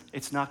 Listen,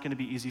 it's not going to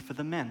be easy for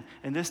the men.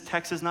 And this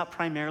text is not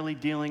primarily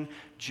dealing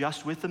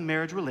just with the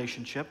marriage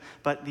relationship,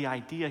 but the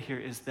idea here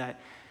is that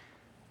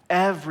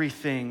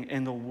everything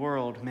in the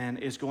world, man,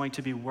 is going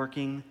to be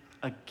working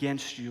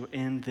against you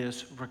in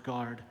this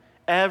regard.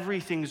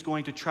 Everything's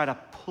going to try to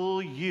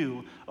pull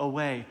you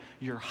away.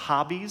 Your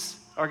hobbies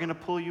are going to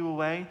pull you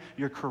away.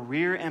 Your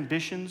career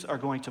ambitions are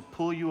going to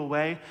pull you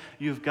away.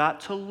 You've got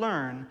to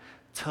learn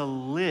to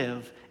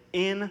live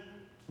in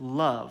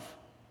love,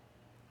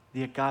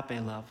 the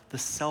agape love, the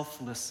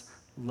selfless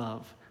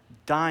love,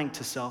 dying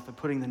to self and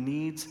putting the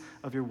needs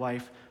of your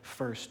wife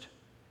first.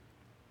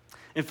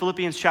 In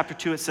Philippians chapter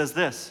 2, it says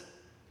this,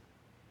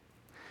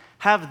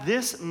 have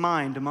this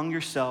mind among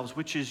yourselves,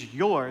 which is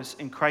yours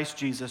in Christ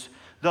Jesus,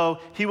 though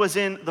he was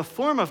in the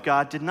form of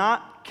God, did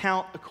not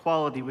count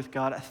equality with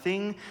God a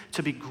thing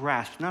to be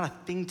grasped, not a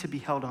thing to be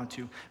held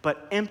onto,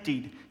 but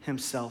emptied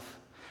himself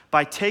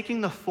by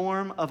taking the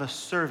form of a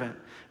servant,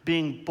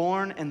 being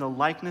born in the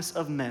likeness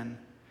of men,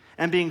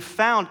 and being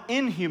found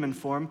in human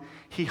form,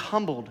 he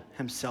humbled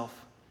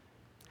himself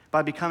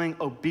by becoming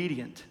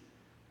obedient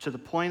to the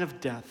point of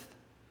death,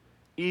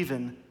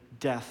 even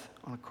death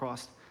on a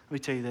cross. Let me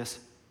tell you this.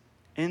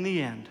 In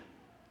the end,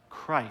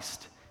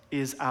 Christ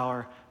is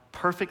our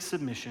perfect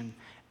submission,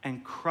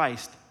 and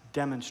Christ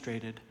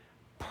demonstrated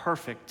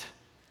perfect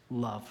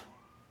love.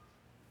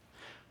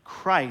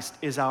 Christ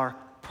is our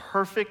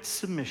perfect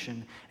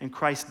submission, and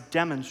Christ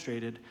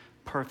demonstrated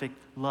perfect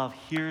love.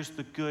 Here's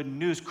the good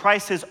news.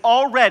 Christ has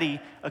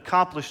already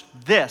accomplished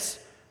this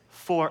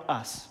for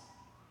us.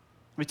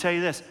 Let me tell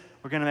you this.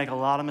 We're going to make a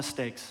lot of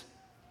mistakes.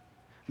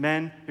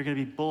 Men, you're going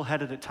to be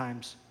bullheaded at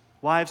times.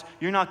 Wives,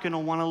 you're not going to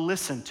want to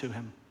listen to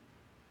him.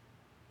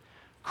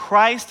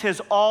 Christ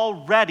has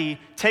already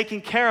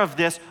taken care of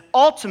this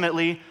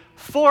ultimately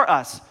for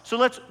us. So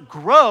let's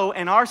grow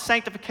in our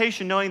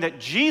sanctification knowing that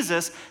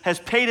Jesus has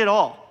paid it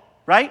all,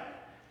 right?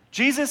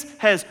 Jesus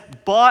has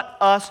bought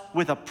us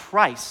with a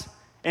price.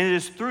 And it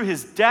is through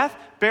his death,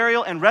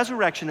 burial, and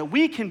resurrection that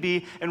we can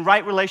be in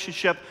right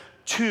relationship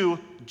to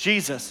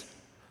Jesus,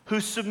 who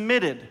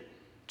submitted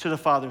to the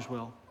Father's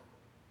will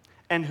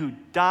and who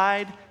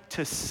died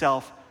to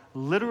self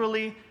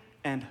literally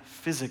and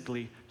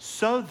physically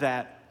so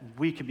that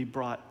we could be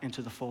brought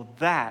into the fold.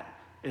 That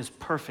is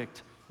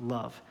perfect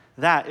love.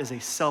 That is a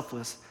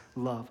selfless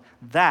love.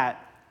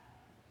 That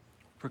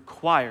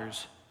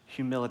requires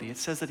humility. It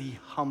says that he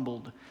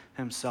humbled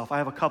himself. I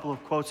have a couple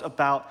of quotes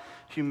about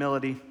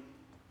humility.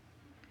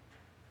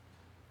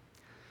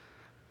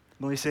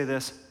 Let me say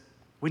this.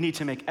 We need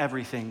to make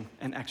everything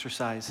an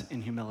exercise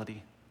in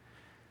humility.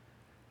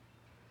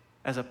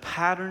 As a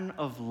pattern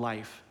of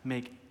life,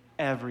 make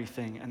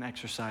everything an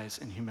exercise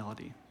in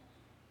humility.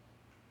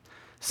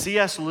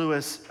 C.S.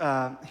 Lewis,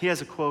 he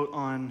has a quote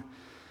on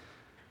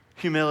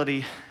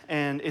humility,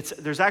 and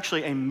there's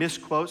actually a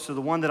misquote, so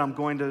the one that I'm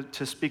going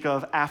to speak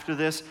of after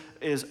this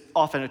is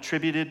often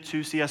attributed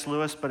to C.S.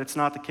 Lewis, but it's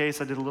not the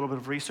case. I did a little bit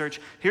of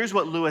research. Here's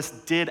what Lewis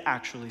did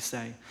actually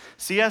say.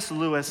 C.S.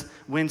 Lewis,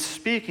 when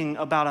speaking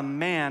about a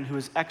man who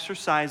is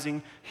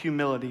exercising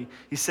humility,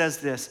 he says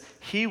this: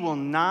 he will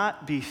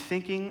not be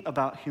thinking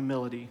about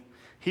humility.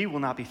 He will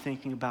not be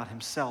thinking about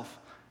himself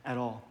at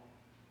all.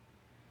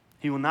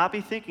 He will not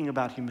be thinking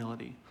about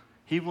humility.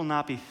 He will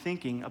not be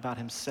thinking about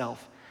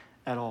himself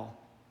at all.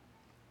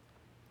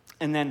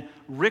 And then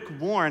Rick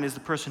Warren is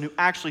the person who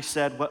actually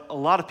said what a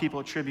lot of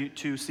people attribute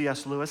to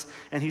C.S. Lewis,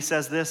 and he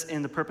says this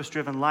in The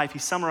Purpose-Driven Life. He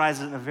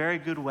summarizes it in a very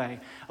good way,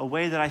 a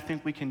way that I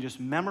think we can just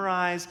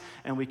memorize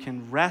and we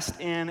can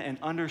rest in and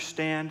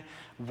understand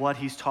what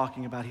he's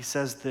talking about. He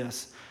says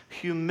this: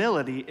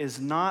 humility is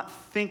not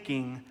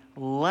thinking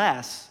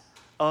less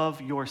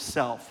of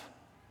yourself.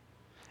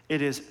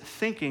 It is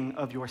thinking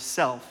of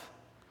yourself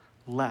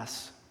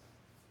less.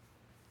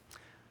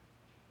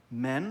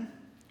 Men,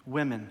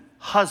 women,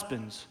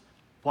 husbands,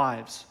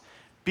 wives,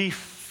 be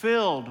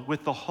filled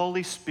with the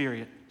Holy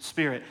Spirit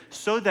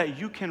so that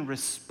you can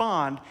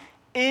respond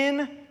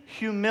in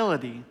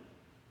humility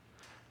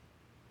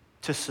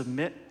to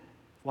submit.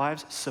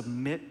 Wives,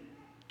 submit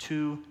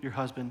to your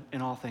husband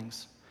in all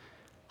things.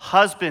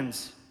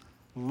 Husbands,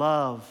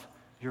 love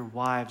your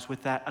wives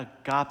with that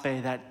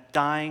agape, that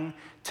dying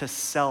to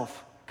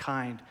self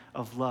kind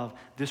of love.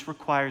 This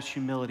requires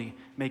humility.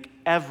 Make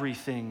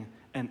everything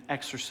an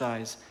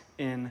exercise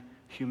in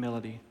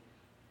humility.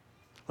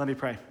 Let me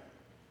pray.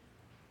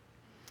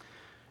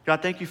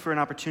 God, thank you for an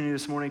opportunity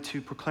this morning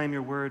to proclaim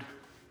your word.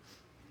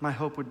 My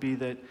hope would be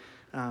that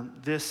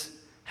this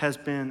has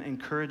been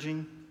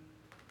encouraging.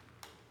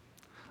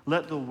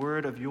 Let the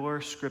word of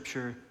your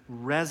scripture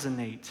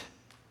resonate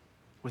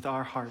with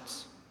our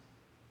hearts.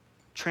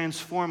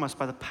 Transform us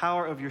by the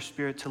power of your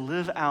Spirit to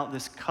live out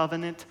this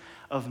covenant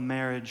of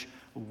marriage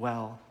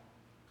well.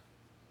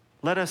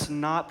 Let us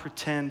not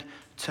pretend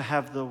to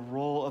have the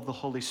role of the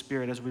Holy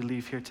Spirit as we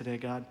leave here today,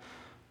 God,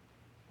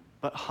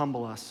 but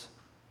humble us.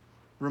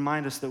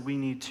 Remind us that we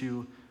need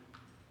to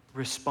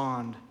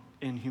respond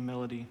in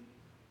humility.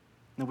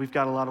 That we've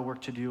got a lot of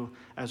work to do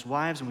as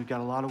wives, and we've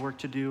got a lot of work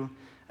to do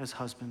as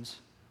husbands.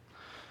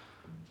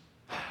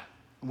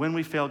 When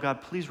we fail,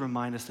 God, please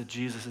remind us that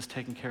Jesus is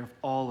taking care of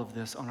all of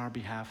this on our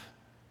behalf.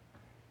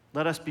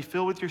 Let us be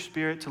filled with your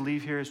Spirit to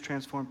leave here as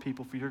transformed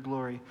people for your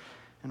glory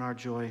and our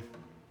joy.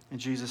 In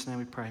Jesus' name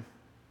we pray.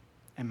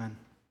 Amen.